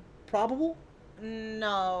call it improbable?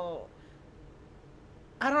 No.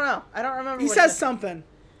 I don't know. I don't remember He says something.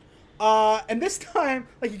 And this time,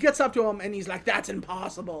 he gets up to him and he's like, that's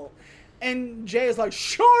impossible. And Jay is like,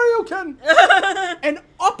 sure you can! And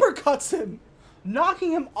uppercuts him,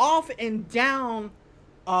 knocking him off and down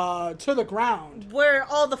to the ground. Where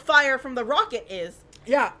all the fire from the rocket is.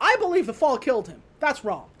 Yeah, I believe the fall killed him. That's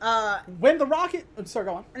wrong. When the rocket... Sorry,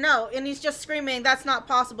 go on. No, and he's just screaming, that's not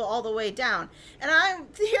possible all the way down. And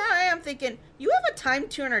here I am thinking, you have a time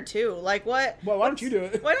tuner too. What? Well, why don't you do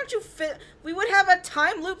it? Why don't you fit... We would have a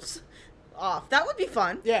time loops off. That would be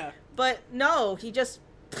fun. Yeah. But no, he just...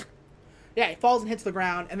 Yeah, he falls and hits the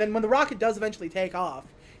ground, and then when the rocket does eventually take off,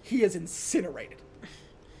 he is incinerated.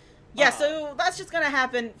 Yeah, so that's just gonna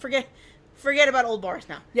happen. Forget about old Boris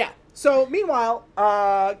now. Yeah. So, meanwhile,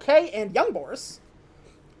 Kay and young Boris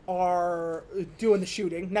are doing the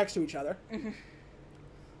shooting next to each other.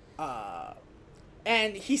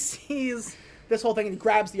 And he sees this whole thing, and he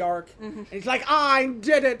grabs the arc, and he's like, I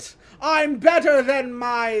did it! I'm better than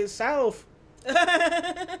myself!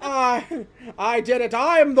 I did it!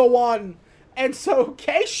 I'm the one! And so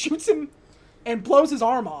Kay shoots him and blows his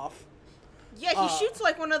arm off. Yeah, he shoots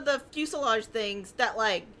one of the fuselage things that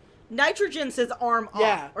nitrogens his arm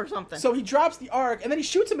off or something. So he drops the arc, and then he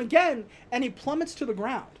shoots him again, and he plummets to the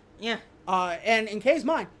ground. Yeah. And in Kay's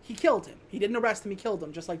mind, he killed him. He didn't arrest him, he killed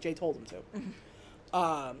him, just like Jay told him to.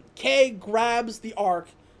 Kay grabs the Ark,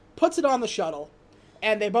 puts it on the shuttle,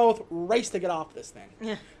 and they both race to get off this thing.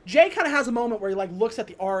 Yeah. Jay kind of has a moment where he like looks at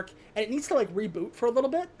the Ark, and it needs to like reboot for a little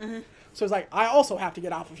bit. So he's like, I also have to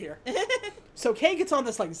get off of here. So Kay gets on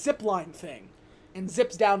this like zip line thing, and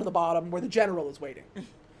zips down to the bottom where the general is waiting.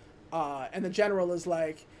 And the general is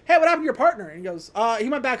like, hey, what happened to your partner? And he goes, he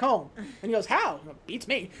went back home. And he goes, how? He goes, beats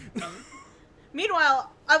me.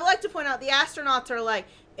 Meanwhile, I would like to point out the astronauts are like,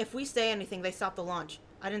 if we say anything, they stop the launch.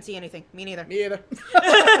 I didn't see anything. Me neither. Me either.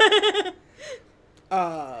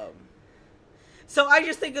 So I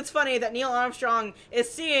just think it's funny that Neil Armstrong is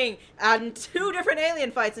seeing 2 different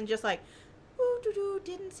alien fights and just like, ooh,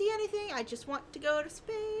 didn't see anything. I just want to go to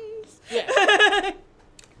space. Yeah.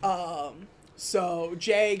 So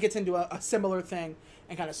Jay gets into a similar thing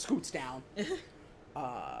and kind of scoots down.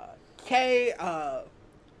 Kay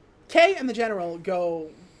and the general go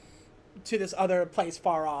to this other place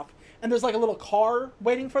far off, and there's like a little car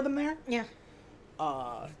waiting for them there. Yeah.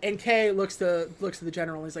 And Kay looks to the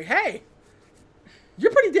general and he's like, hey,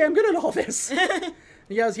 you're pretty damn good at all this.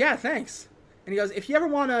 He goes, yeah, thanks. And he goes, if you ever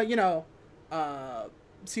want to,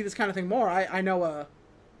 see this kind of thing more, I know a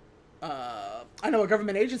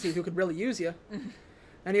government agency who could really use you.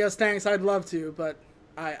 And he goes, thanks, I'd love to, but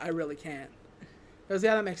I really can't. He goes,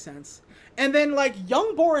 yeah, that makes sense. And then, like,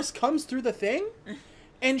 young Boris comes through the thing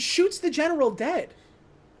and shoots the general dead.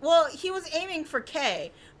 Well, he was aiming for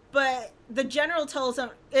Kay, but the general tells him,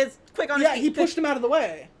 is quick on his feet. Yeah, he pushed him out of the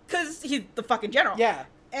way. Because he's the fucking general. Yeah.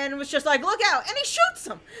 And was just like, look out, and he shoots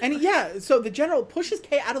him. And so the general pushes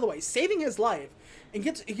Kay out of the way, saving his life, and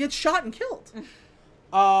gets shot and killed.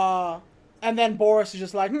 And then Boris is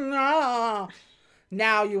just like, nah,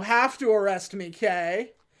 now you have to arrest me,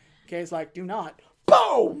 Kay. Kay's like, do not.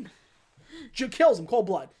 Boom! Kills him, cold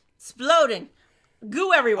blood. Exploding.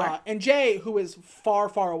 Goo everywhere. And Jay, who is far,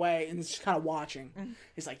 far away and is just kind of watching,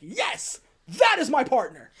 he's like, yes, that is my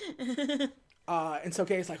partner. And so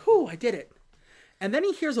Kay's like, whew, I did it. And then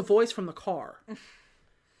he hears a voice from the car.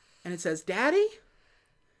 And it says, Daddy?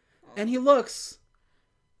 And he looks,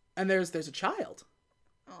 and there's a child.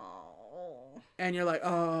 Oh. And you're like,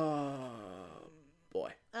 oh,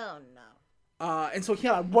 boy. Oh, no. And so he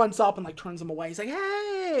like, runs up and like turns him away. He's like,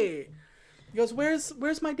 hey. He goes,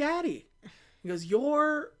 where's my daddy? He goes,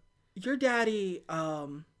 your daddy,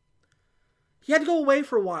 he had to go away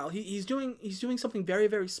for a while. He's doing something very,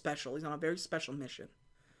 very special. He's on a very special mission.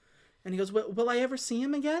 And he goes, will I ever see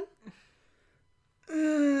him again?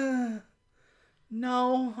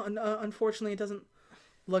 No, unfortunately, it doesn't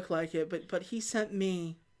look like it. But he sent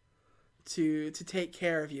me to take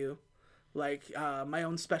care of you, like my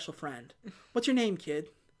own special friend. What's your name, kid?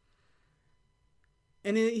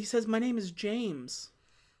 And he says, my name is James.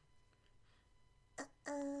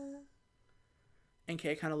 And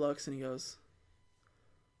Kay kind of looks and he goes,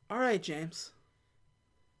 all right, James,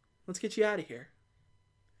 let's get you out of here.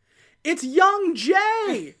 It's young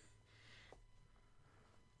Jay!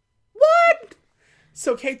 What?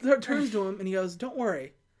 So Kay turns to him and he goes, don't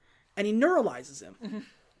worry. And he neuralizes him.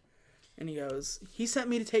 And he goes, he sent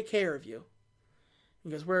me to take care of you. He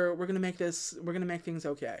goes, we're going to make things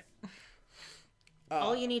okay.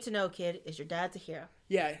 All you need to know, kid, is your dad's a hero.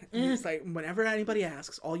 Yeah. It's like, whenever anybody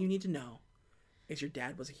asks, all you need to know is your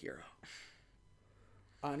dad was a hero.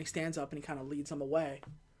 And he stands up and he kind of leads them away.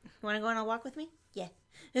 Want to go on a walk with me? Yeah.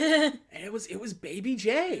 And it was baby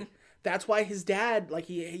Jay. That's why his dad, like,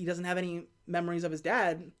 he doesn't have any memories of his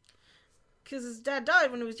dad. Because his dad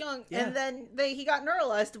died when he was young, Yeah. and then he got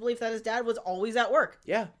neuralized to believe that his dad was always at work.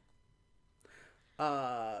 Yeah.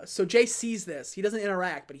 So Jay sees this. He doesn't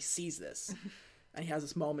interact, but he sees this. And he has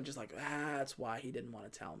this moment just like, that's why he didn't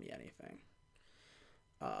want to tell me anything.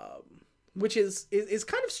 Which is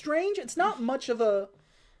kind of strange. It's not much of a...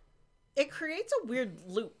 It creates a weird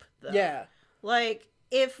loop, though. Yeah. Like,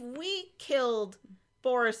 if we killed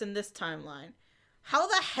Boris in this timeline, how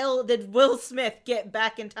the hell did Will Smith get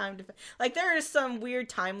back in time to... Like, there is some weird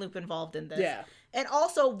time loop involved in this. Yeah. And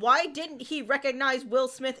also, why didn't he recognize Will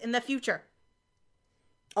Smith in the future?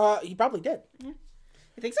 He probably did. You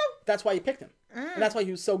think so? That's why he picked him. And that's why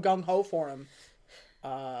he was so gung-ho for him.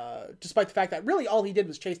 Despite the fact that really all he did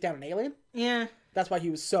was chase down an alien. Yeah. That's why he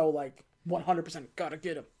was so, like, 100% gotta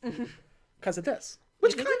get him. Because of this.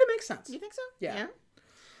 Which kind of makes sense. You think so? Yeah.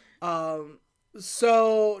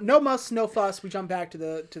 So, no muss, no fuss. We jump back to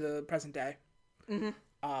the present day.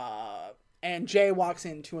 And Jay walks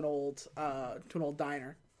into an old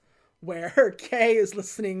diner where Kay is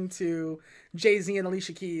listening to Jay-Z and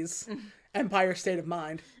Alicia Keys' Empire State of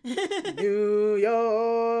Mind. New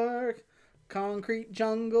York, concrete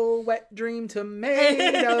jungle, wet dream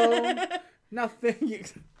tomato, nothing.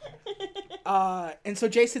 And so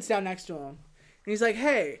Jay sits down next to him, and he's like,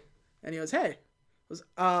 "Hey," and he goes, "Hey," he goes,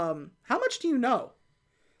 "How much do you know?"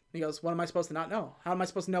 And he goes, "What am I supposed to not know? How am I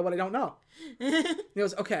supposed to know what I don't know?" And he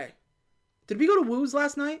goes, "Okay, did we go to Woo's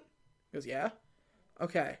last night?" He goes, "Yeah."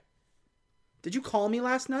 "Okay. Did you call me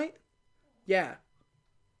last night?" "Yeah."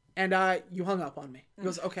 "And you hung up on me." He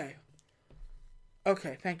goes, "Okay.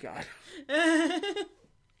 Okay, thank God."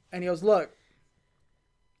 And he goes, "Look,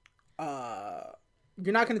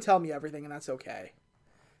 you're not going to tell me everything, and that's okay."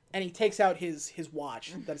 And he takes out his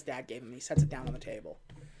watch that his dad gave him, and he sets it down on the table.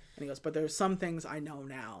 And he goes, "But there's some things I know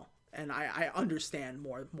now, and I understand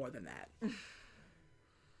more than that."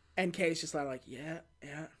 And Kay's just like, "Yeah.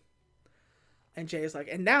 And Jay's like,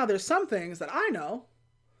 "And now there's some things that I know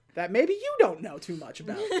that maybe you don't know too much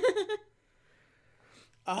about."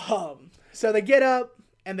 So they get up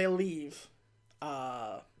and they leave.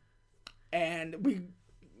 And we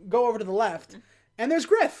go over to the left, and there's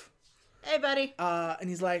Griff. "Hey, buddy." And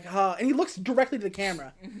he's like, and he looks directly to the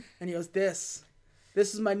camera, and he goes, This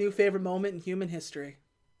is my new favorite moment in human history.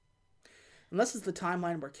 Unless it's the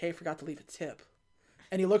timeline where Kay forgot to leave a tip."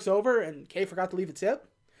 And he looks over, and Kay forgot to leave a tip.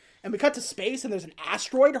 And we cut to space, and there's an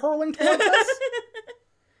asteroid hurling towards us.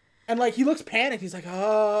 And, like, he looks panicked. He's like,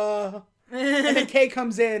 And then Kay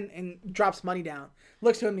comes in and drops money down.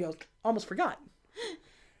 Looks to him, and he goes, "Almost forgot."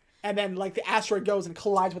 And then, like, the asteroid goes and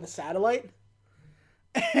collides with a satellite.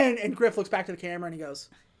 And Griff looks back to the camera, and he goes,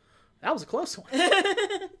 "That was a close one."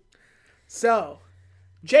 So,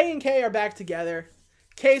 Jay and Kay are back together.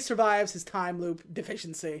 Kay survives his time loop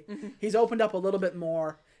deficiency. He's opened up a little bit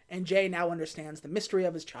more, and Jay now understands the mystery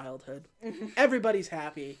of his childhood. Everybody's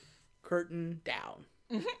happy. Curtain down.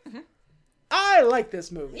 I like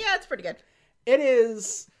this movie. Yeah, it's pretty good. It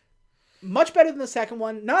is much better than the second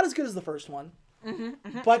one. Not as good as the first one.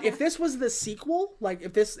 But if this was the sequel, like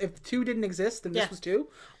if 2 didn't exist and this was 2,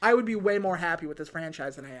 I would be way more happy with this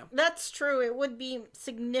franchise than I am. That's true. It would be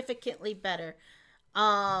significantly better.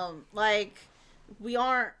 Like, we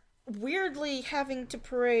aren't weirdly having to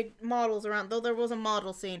parade models around, though there was a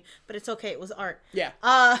model scene, but it's okay. It was art. Yeah.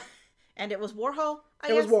 And it was Warhol, I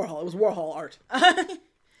guess. It was Warhol art.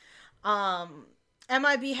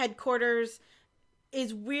 MIB headquarters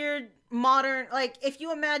is weird, modern. Like, if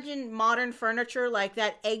you imagine modern furniture, like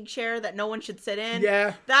that egg chair that no one should sit in.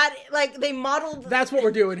 Yeah. That, like, they modeled. That's what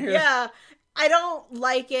we're doing here. Yeah. I don't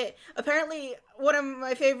like it. Apparently, one of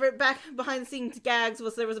my favorite behind the scenes gags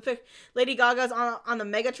was there was a pic. Lady Gaga's on the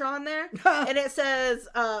Megatron there, and it says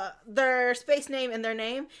their space name and their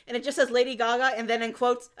name, and it just says Lady Gaga, and then in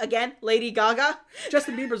quotes again, Lady Gaga.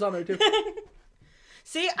 Justin Bieber's on there too.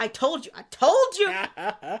 See, I told you.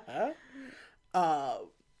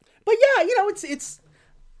 But yeah, you know, it's.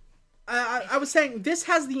 I was saying this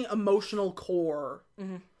has the emotional core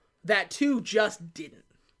that 2 just didn't.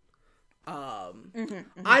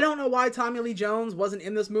 I don't know why Tommy Lee Jones wasn't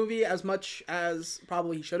in this movie as much as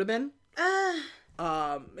probably he should have been.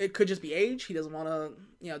 It could just be age. He doesn't want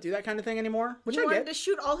to, do that kind of thing anymore. Which he I wanted get. to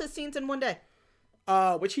shoot all his scenes in one day.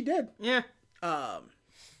 Which he did. Yeah.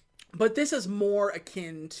 But this is more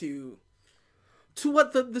akin to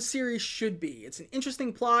what the series should be. It's an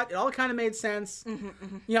interesting plot. It all kind of made sense.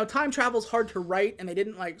 Time travel's hard to write, and they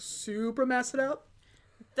didn't super mess it up.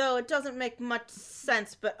 Though it doesn't make much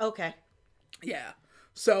sense, but okay. Yeah.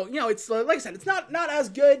 So, it's like I said, it's not as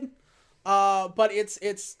good, but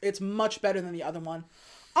it's much better than the other one.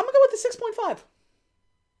 I'm gonna go with the 6.5.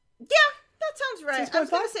 Yeah, that sounds right. 6.5? I was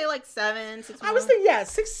gonna say 7, 6. I was thinking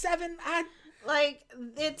 6, 7.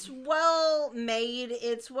 It's well made.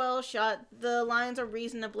 It's well shot. The lines are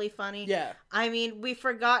reasonably funny. Yeah. I mean, we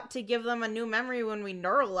forgot to give them a new memory when we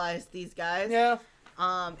neuralized these guys. Yeah.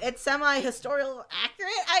 It's semi-historical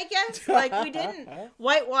accurate, I guess. Like, we didn't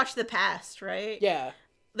whitewash the past, right? Yeah.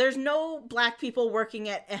 There's no black people working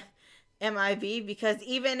at MIB because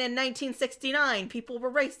even in 1969, people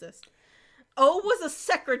were racist. O was a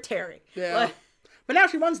secretary. Yeah. But now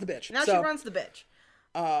she runs the bitch. Now she runs the bitch.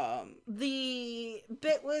 The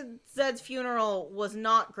bit with Zed's funeral was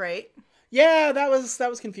not great. Yeah, that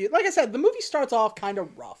was confusing. Like I said, the movie starts off kind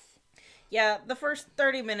of rough. Yeah, the first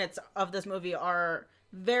 30 minutes of this movie are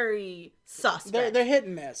very suspect. They're hit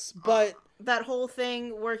and miss, but that whole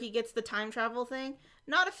thing where he gets the time travel thing,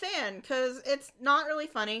 not a fan, because it's not really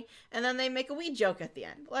funny, and then they make a weed joke at the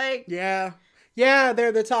end. Yeah,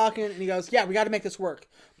 they're talking, and he goes, "Yeah, we got to make this work,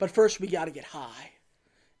 but first we got to get high."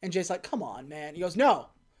 And Jay's like, "Come on, man." He goes, "No,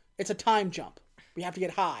 it's a time jump. We have to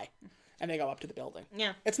get high." And they go up to the building.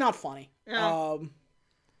 Yeah. It's not funny. No.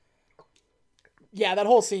 Yeah, that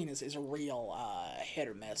whole scene is a real hit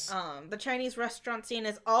or miss. The Chinese restaurant scene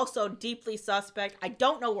is also deeply suspect. I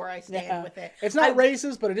don't know where I stand with it. It's not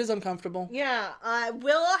racist, but it is uncomfortable. Yeah, I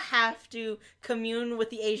will have to commune with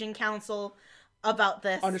the Asian Council about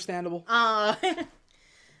this. Understandable.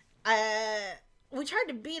 We tried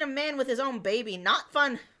to beat a man with his own baby. Not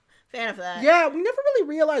fun. Fan of that. Yeah, we never really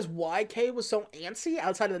realized why Kay was so antsy,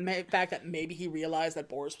 outside of the fact that maybe he realized that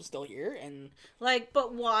Boris was still here, and... Like,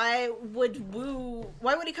 but why would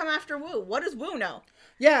he come after Wu? What does Wu know?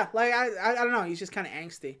 Yeah, like, I don't know, he's just kind of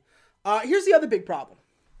angsty. Here's the other big problem.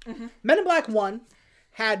 Mm-hmm. Men in Black 1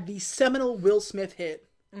 had the seminal Will Smith hit,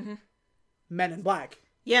 Men in Black.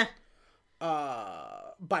 Yeah.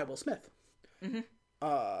 By Will Smith. Mm-hmm.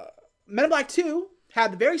 Men in Black 2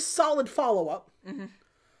 had the very solid follow-up,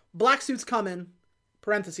 Black Suits Coming,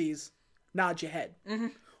 parentheses, nod your head. Mm-hmm.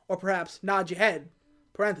 Or perhaps nod your head,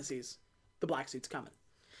 parentheses, the Black Suits Coming.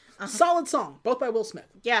 Solid song, both by Will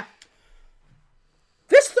Smith. Yeah.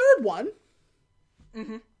 This third one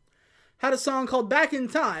had a song called Back in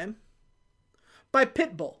Time by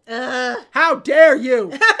Pitbull. How dare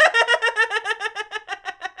you!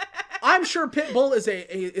 I'm sure Pitbull is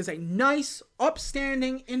a nice,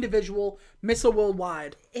 upstanding individual, Mr.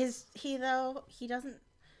 Worldwide. Is he, though? He doesn't,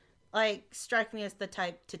 like, strike me as the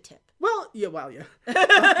type to tip. Well, yeah.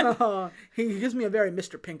 He gives me a very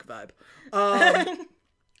Mr. Pink vibe.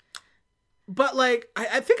 But, like,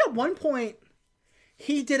 I think at one point,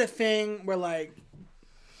 he did a thing where, like,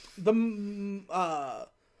 the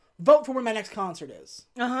vote for where my next concert is.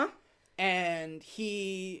 And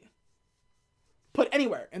he put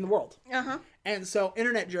anywhere in the world. And so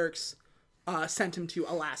Internet Jerks sent him to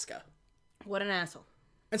Alaska. What an asshole.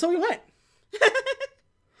 And so he went.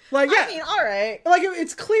 Like, yeah. I mean, all right. Like,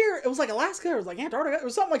 it's clear. It was like Alaska. It was like Antarctica. It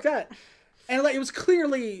was something like that. And like, it was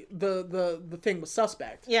clearly the thing was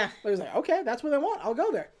suspect. Yeah. But he was like, okay, that's where they want. I'll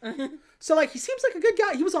go there. So like, he seems like a good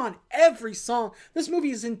guy. He was on every song. This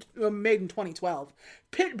movie is made in 2012.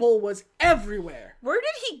 Pitbull was everywhere. Where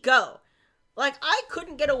did he go? Like, I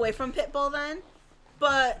couldn't get away from Pitbull then,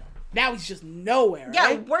 but now he's just nowhere. Yeah,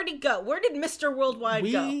 right? Where'd he go? Where did Mr.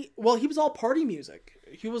 Worldwide go? Well, he was all party music.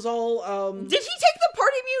 He was all Did he take the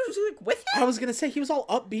party music with him? I was gonna say he was all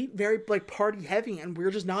upbeat, very like party heavy, and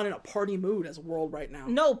we're just not in a party mood as a world right now.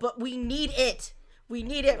 No, but we need it. We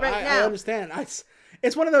need it right now. I understand.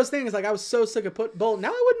 It's one of those things, like, I was so sick of Pitbull. Now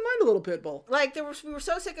I wouldn't mind a little Pitbull. Like, we were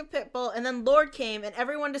so sick of Pitbull, and then Lorde came, and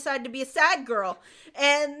everyone decided to be a sad girl.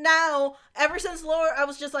 And now, ever since Lorde, I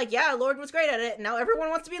was just like, yeah, Lorde was great at it. And now everyone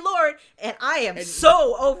wants to be Lorde, and I am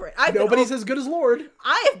so over it. Nobody's as good as Lorde.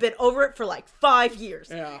 I have been over it for like 5 years.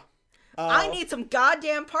 Yeah. I need some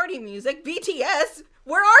goddamn party music. BTS,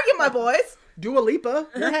 where are you, my boys? Dua Lipa,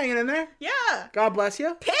 you're hanging in there. Yeah. God bless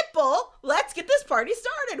you. Pitbull, let's get this party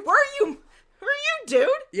started. Where are you? Who are you, dude?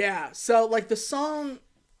 Yeah, so, like, the song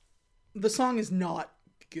is not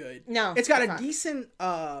good. No. It's got a decent,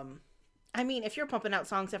 I mean, if you're pumping out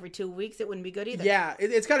songs every 2 weeks, it wouldn't be good either. Yeah,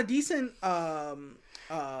 it's got a decent,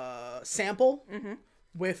 sample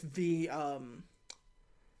with the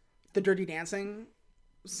Dirty Dancing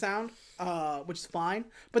sound, which is fine.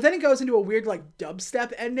 But then it goes into a weird, like,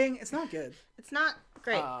 dubstep ending. It's not good. It's not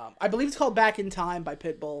great. I believe it's called Back in Time by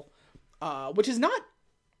Pitbull, which is not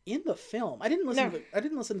in the film. I didn't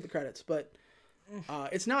listen to the credits, but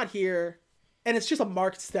it's not here, and it's just a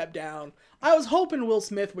marked step down. I was hoping Will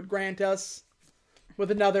Smith would grant us with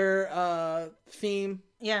another theme.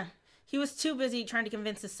 Yeah, he was too busy trying to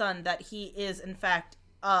convince his son that he is in fact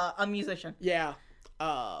a musician. Yeah,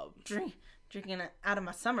 drinking it out of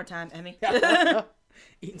my summertime, Emmy.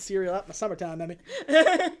 Eating cereal out in my summertime, Emmy.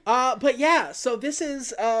 But yeah, so this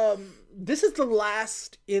is the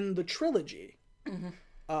last in the trilogy.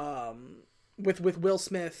 With Will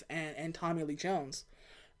Smith and Tommy Lee Jones.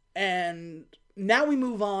 And now we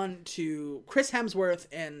move on to Chris Hemsworth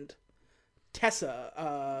and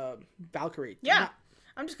Tessa Valkyrie. Yeah.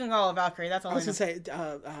 I'm just going to call her Valkyrie. That's all I was going to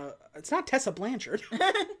say, it's not Tessa Blanchard.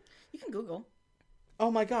 You can Google. Oh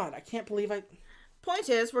my god, I can't believe Point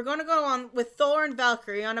is, we're going to go on with Thor and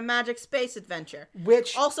Valkyrie on a magic space adventure.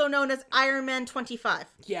 Which... also known as Iron Man 25.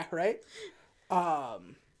 Yeah, right?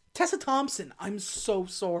 Tessa Thompson, I'm so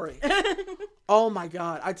sorry. Oh my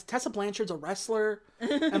god. Tessa Blanchard's a wrestler,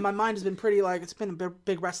 and my mind has been pretty, like, it's been a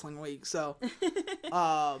big wrestling week, so.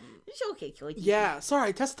 It's okay, Kelly. Yeah,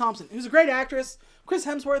 sorry, Tessa Thompson, who's a great actress. Chris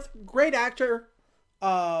Hemsworth, great actor.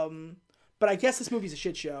 But I guess this movie's a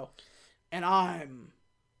shit show, and I'm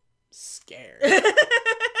scared.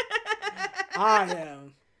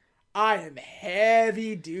 I am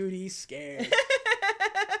heavy duty scared.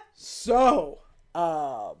 So,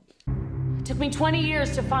 It took me 20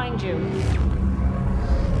 years to find you.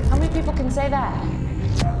 How many people can say that?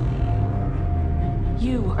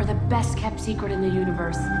 You are the best kept secret in the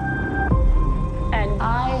universe. And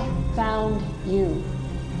I found you,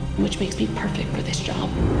 which makes me perfect for this job.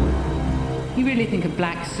 You really think a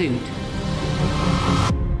black suit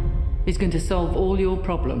is going to solve all your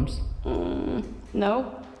problems?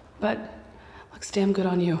 No, but looks damn good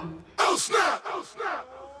on you. Oh snap! Oh snap!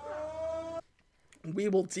 We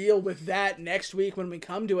will deal with that next week when we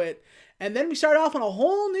come to it. And then we start off on a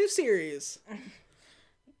whole new series.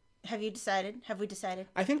 Have you decided? Have we decided?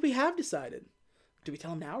 I think we have decided. Do we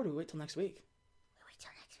tell them now or do we wait till next week? Wait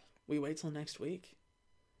till next week. We wait till next week.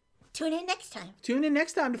 Tune in next time. Tune in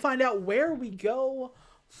next time to find out where we go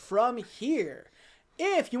from here.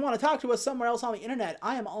 If you want to talk to us somewhere else on the internet,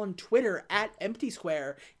 I am on Twitter at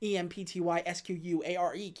EmptySquare,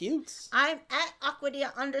 EmptySquare, cutes. I'm at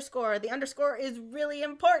Aquadia _. The underscore is really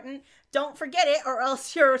important. Don't forget it, or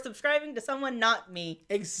else you're subscribing to someone not me.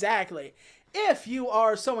 Exactly. If you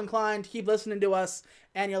are so inclined to keep listening to us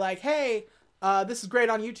and you're like, hey, this is great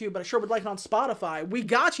on YouTube, but I sure would like it on Spotify, we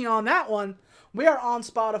got you on that one. We are on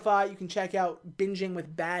Spotify. You can check out Binging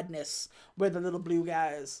with Badness. We're the little blue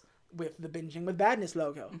guys with the Binging with Badness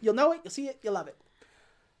logo. You'll know it, you'll see it, you'll love it.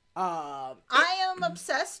 I am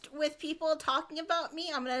obsessed with people talking about me.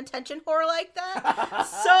 I'm an attention whore like that.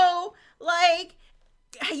 So, like,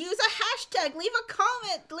 use a hashtag, leave a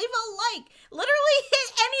comment, leave a like. Literally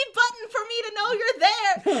hit any button for me to know you're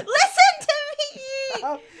there. Listen to me.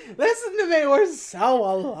 Listen to me, we're so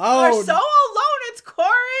alone. We're so alone, it's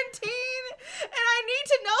quarantine. And I need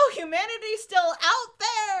to know humanity's still out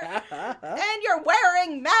there. And you're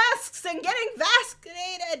wearing masks and getting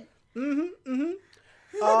vaccinated.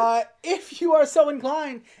 If you are so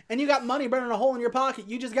inclined and you got money burning a hole in your pocket,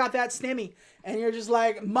 you just got that stimmy, and you're just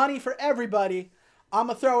like, money for everybody, I'm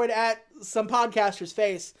going to throw it at some podcaster's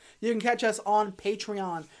face. You can catch us on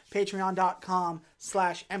Patreon,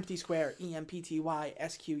 patreon.com/EmptySquare,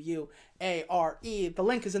 EmptySquare. The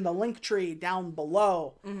link is in the link tree down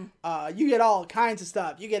below. You get all kinds of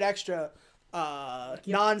stuff. You get extra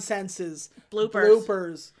nonsenses,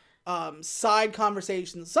 bloopers, side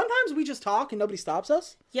conversations. Sometimes we just talk and nobody stops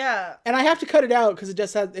us. Yeah. And I have to cut it out because it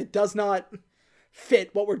does not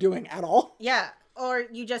fit what we're doing at all. Yeah. Or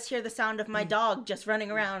you just hear the sound of my dog just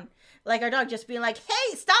running around. Like our dog just being like,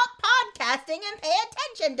 hey, stop podcasting and pay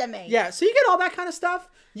attention to me. Yeah, so you get all that kind of stuff.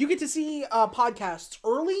 You get to see podcasts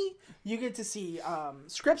early. You get to see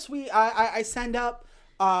scripts I send up.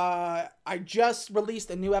 I just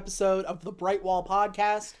released a new episode of the Brightwall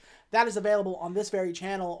podcast. That is available on this very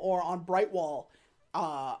channel or on Brightwall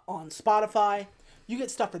on Spotify. You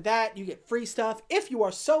get stuff for that. You get free stuff. If you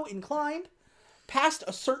are so inclined, past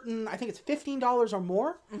a certain, I think it's $15 or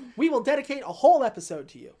more, we will dedicate a whole episode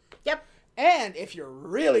to you. Yep. And if you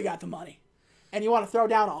really got the money and you want to throw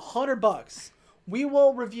down $100, we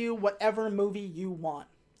will review whatever movie you want.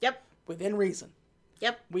 Yep. Within reason.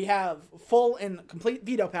 Yep. We have full and complete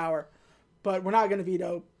veto power, but we're not going to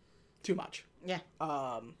veto too much. Yeah.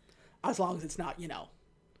 As long as it's not,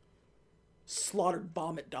 slaughtered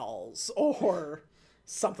vomit dolls or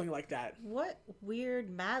something like that. What weird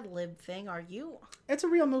Mad Lib thing are you? It's a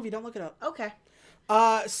real movie. Don't look it up. Okay.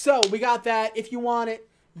 So we got that. If you want it,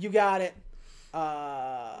 you got it.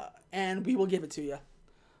 And we will give it to you.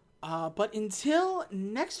 But until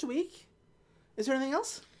next week, is there anything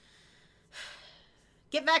else?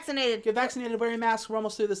 Get vaccinated. Get vaccinated, wear your mask. We're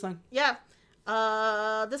almost through this thing. Yeah.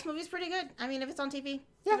 This movie's pretty good. I mean, if it's on TV,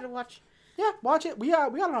 give it a watch. Yeah, watch it. We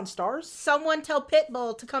got it on Stars. Someone tell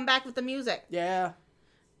Pitbull to come back with the music. Yeah.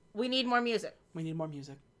 We need more music. We need more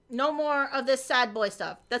music. No more of this sad boy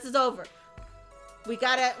stuff. This is over. We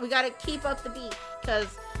gotta keep up the beat,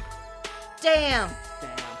 cause damn.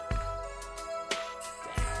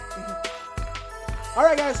 All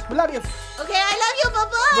right, guys, we love you. Okay, I love you. Bye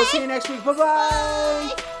bye. We'll see you next week.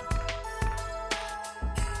 Bye-bye. Bye.